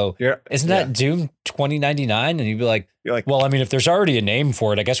someone will go, isn't that Doom 2099? And you'd be like, well, I mean, if there's already a name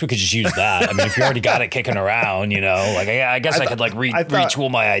for it, I guess we could just use that. I mean, if you already got it kicking around, you know, like I guess I could like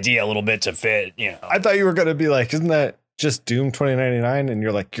retool my idea a little bit to fit, you know. I thought you were going to be like, isn't that just Doom 2099? And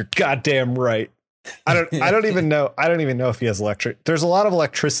you're like, you're goddamn right. I don't even know if he has electric. There's a lot of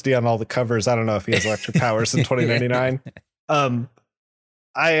electricity on all the covers. I don't know if he has electric powers in 2099.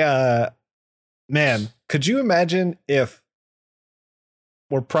 Man, could you imagine if,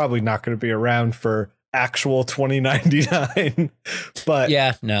 we're probably not going to be around for actual 2099, but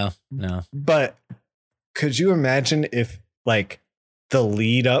yeah, no. But could you imagine if like the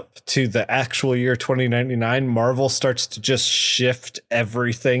lead up to the actual year 2099, Marvel starts to just shift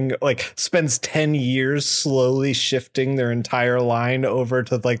everything, like spends 10 years slowly shifting their entire line over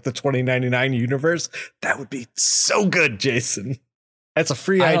to like the 2099 universe? That would be so good, Jason. That's a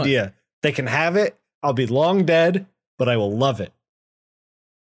free idea. They can have it. I'll be long dead, but I will love it.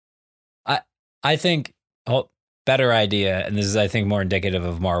 I think better idea, and this is, I think, more indicative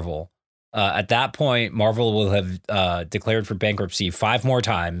of Marvel. At that point, Marvel will have declared for bankruptcy 5 more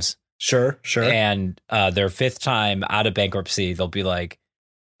times. Sure. And their 5th time out of bankruptcy, they'll be like,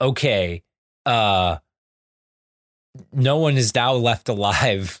 okay, no one is now left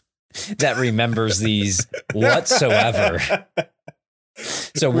alive that remembers these whatsoever.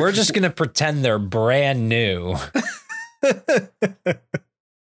 So we're just going to pretend they're brand new.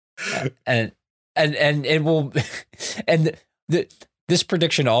 and it will, and this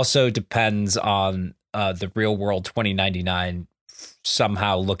prediction also depends on the real world 2099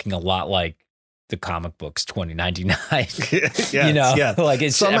 somehow looking a lot like the comic books 2099. Yes, you know, yes. like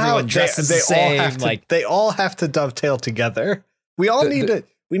it's somehow everyone dresses the same. They all have to dovetail together. We all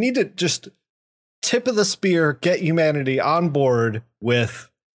we need to just tip of the spear, get humanity on board with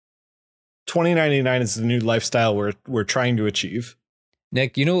 2099 is the new lifestyle we're trying to achieve.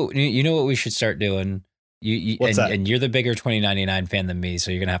 Nick, you know what we should start doing. What's that? And you're the bigger 2099 fan than me,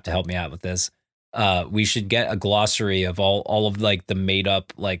 so you're gonna have to help me out with this. We should get a glossary of all of like the made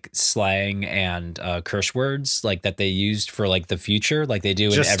up like slang and curse words like that they used for like the future, like they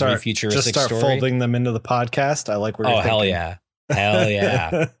do in every futuristic story. Just start folding them into the podcast. I like where you're thinking. Hell yeah. Hell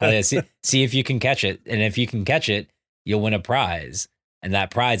yeah. See if you can catch it. And if you can catch it, you'll win a prize. And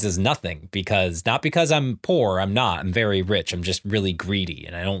that prize is nothing not because I'm poor. I'm not. I'm very rich. I'm just really greedy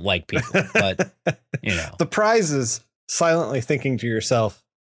and I don't like people. But, you know. The prize is silently thinking to yourself,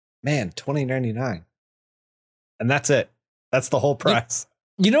 man, 2099. And that's it. That's the whole prize.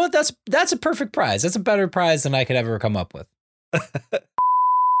 You know what? That's a perfect prize. That's a better prize than I could ever come up with.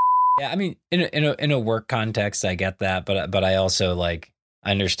 Yeah, I mean, in a work context, I get that, but I also like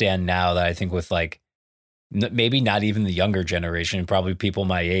understand now that I think with like maybe not even the younger generation, probably people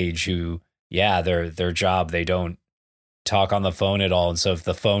my age who, yeah, their job, they don't talk on the phone at all, and so if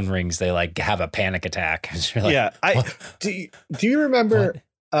the phone rings, they like have a panic attack. Like, yeah, do you remember?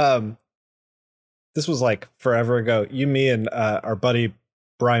 This was like forever ago. You, me, and our buddy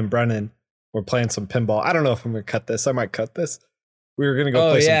Brian Brennan were playing some pinball. I don't know if I'm gonna cut this. I might cut this. We were gonna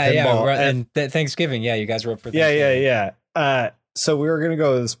go play some pinball. Yeah, and Thanksgiving. Yeah, you guys were up for Thanksgiving. Yeah. So we were gonna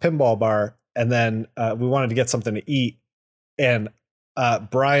go to this pinball bar, and then we wanted to get something to eat. And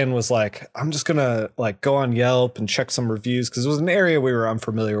Brian was like, "I'm just gonna like go on Yelp and check some reviews because it was an area we were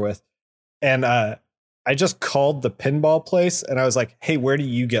unfamiliar with." And I just called the pinball place, and I was like, "Hey, where do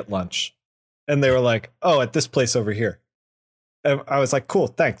you get lunch?" And they were like, "Oh, at this place over here." And I was like, "Cool,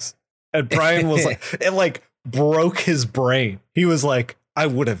 thanks." And Brian was like, it like broke his brain. He was like, I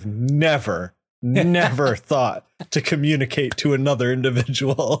would have never thought to communicate to another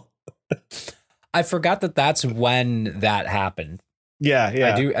individual. I forgot that that's when that happened.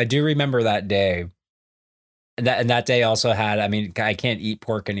 Yeah. I do remember that day. And that day also had, I mean, I can't eat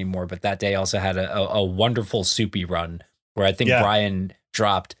pork anymore, but that day also had a wonderful soupy run where I think Brian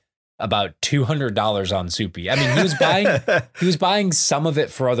dropped about $200 on soupy. I mean, he was buying some of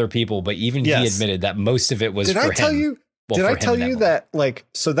it for other people, but even he admitted that most of it was for him. Did I tell you that like,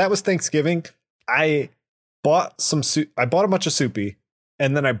 so that was Thanksgiving. I bought I bought a bunch of soupy,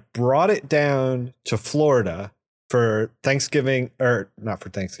 and then I brought it down to Florida for Thanksgiving, or not for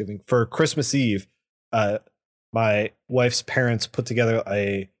Thanksgiving, for Christmas Eve. My wife's parents put together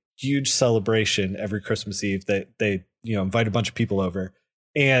a huge celebration every Christmas Eve. They invite a bunch of people over,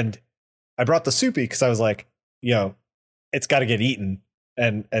 and I brought the soupy because I was like, it's got to get eaten,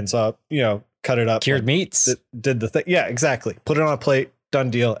 and so cut it up, cured meats, did the thing. Yeah, exactly. Put it on a plate, done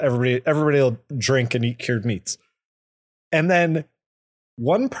deal. Everybody will drink and eat cured meats. And then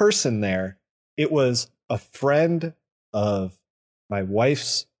one person there, it was a friend of my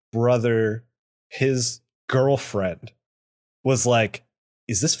wife's brother, his girlfriend, was like,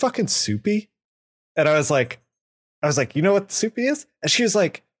 "Is this fucking soupy?" And I was like, "You know what the soupy is?" And she was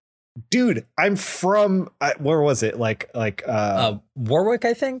like, "Dude, I'm from where was it? Like Warwick,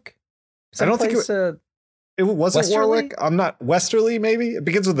 I think. I don't think it wasn't Westerly? Warwick. I'm not Westerly. Maybe it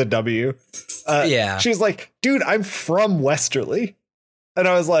begins with a W. Yeah. She was like, "Dude, I'm from Westerly," and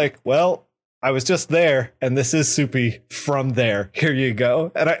I was like, "Well, I was just there, and this is soupy from there. Here you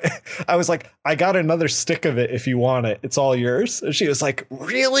go." And I was like, "I got another stick of it if you want it. It's all yours." And she was like,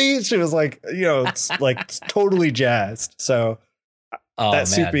 "Really?" She was like, it's like totally jazzed. So that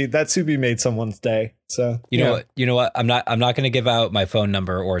soupy made someone's day. So you know what? I'm not going to give out my phone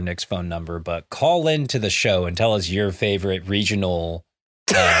number or Nick's phone number, but call into the show and tell us your favorite regional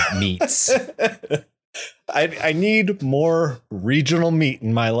meats. I need more regional meat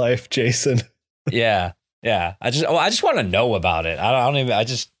in my life, Jason. Yeah. I just want to know about it. I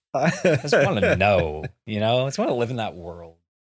just want to know. I just want to live in that world.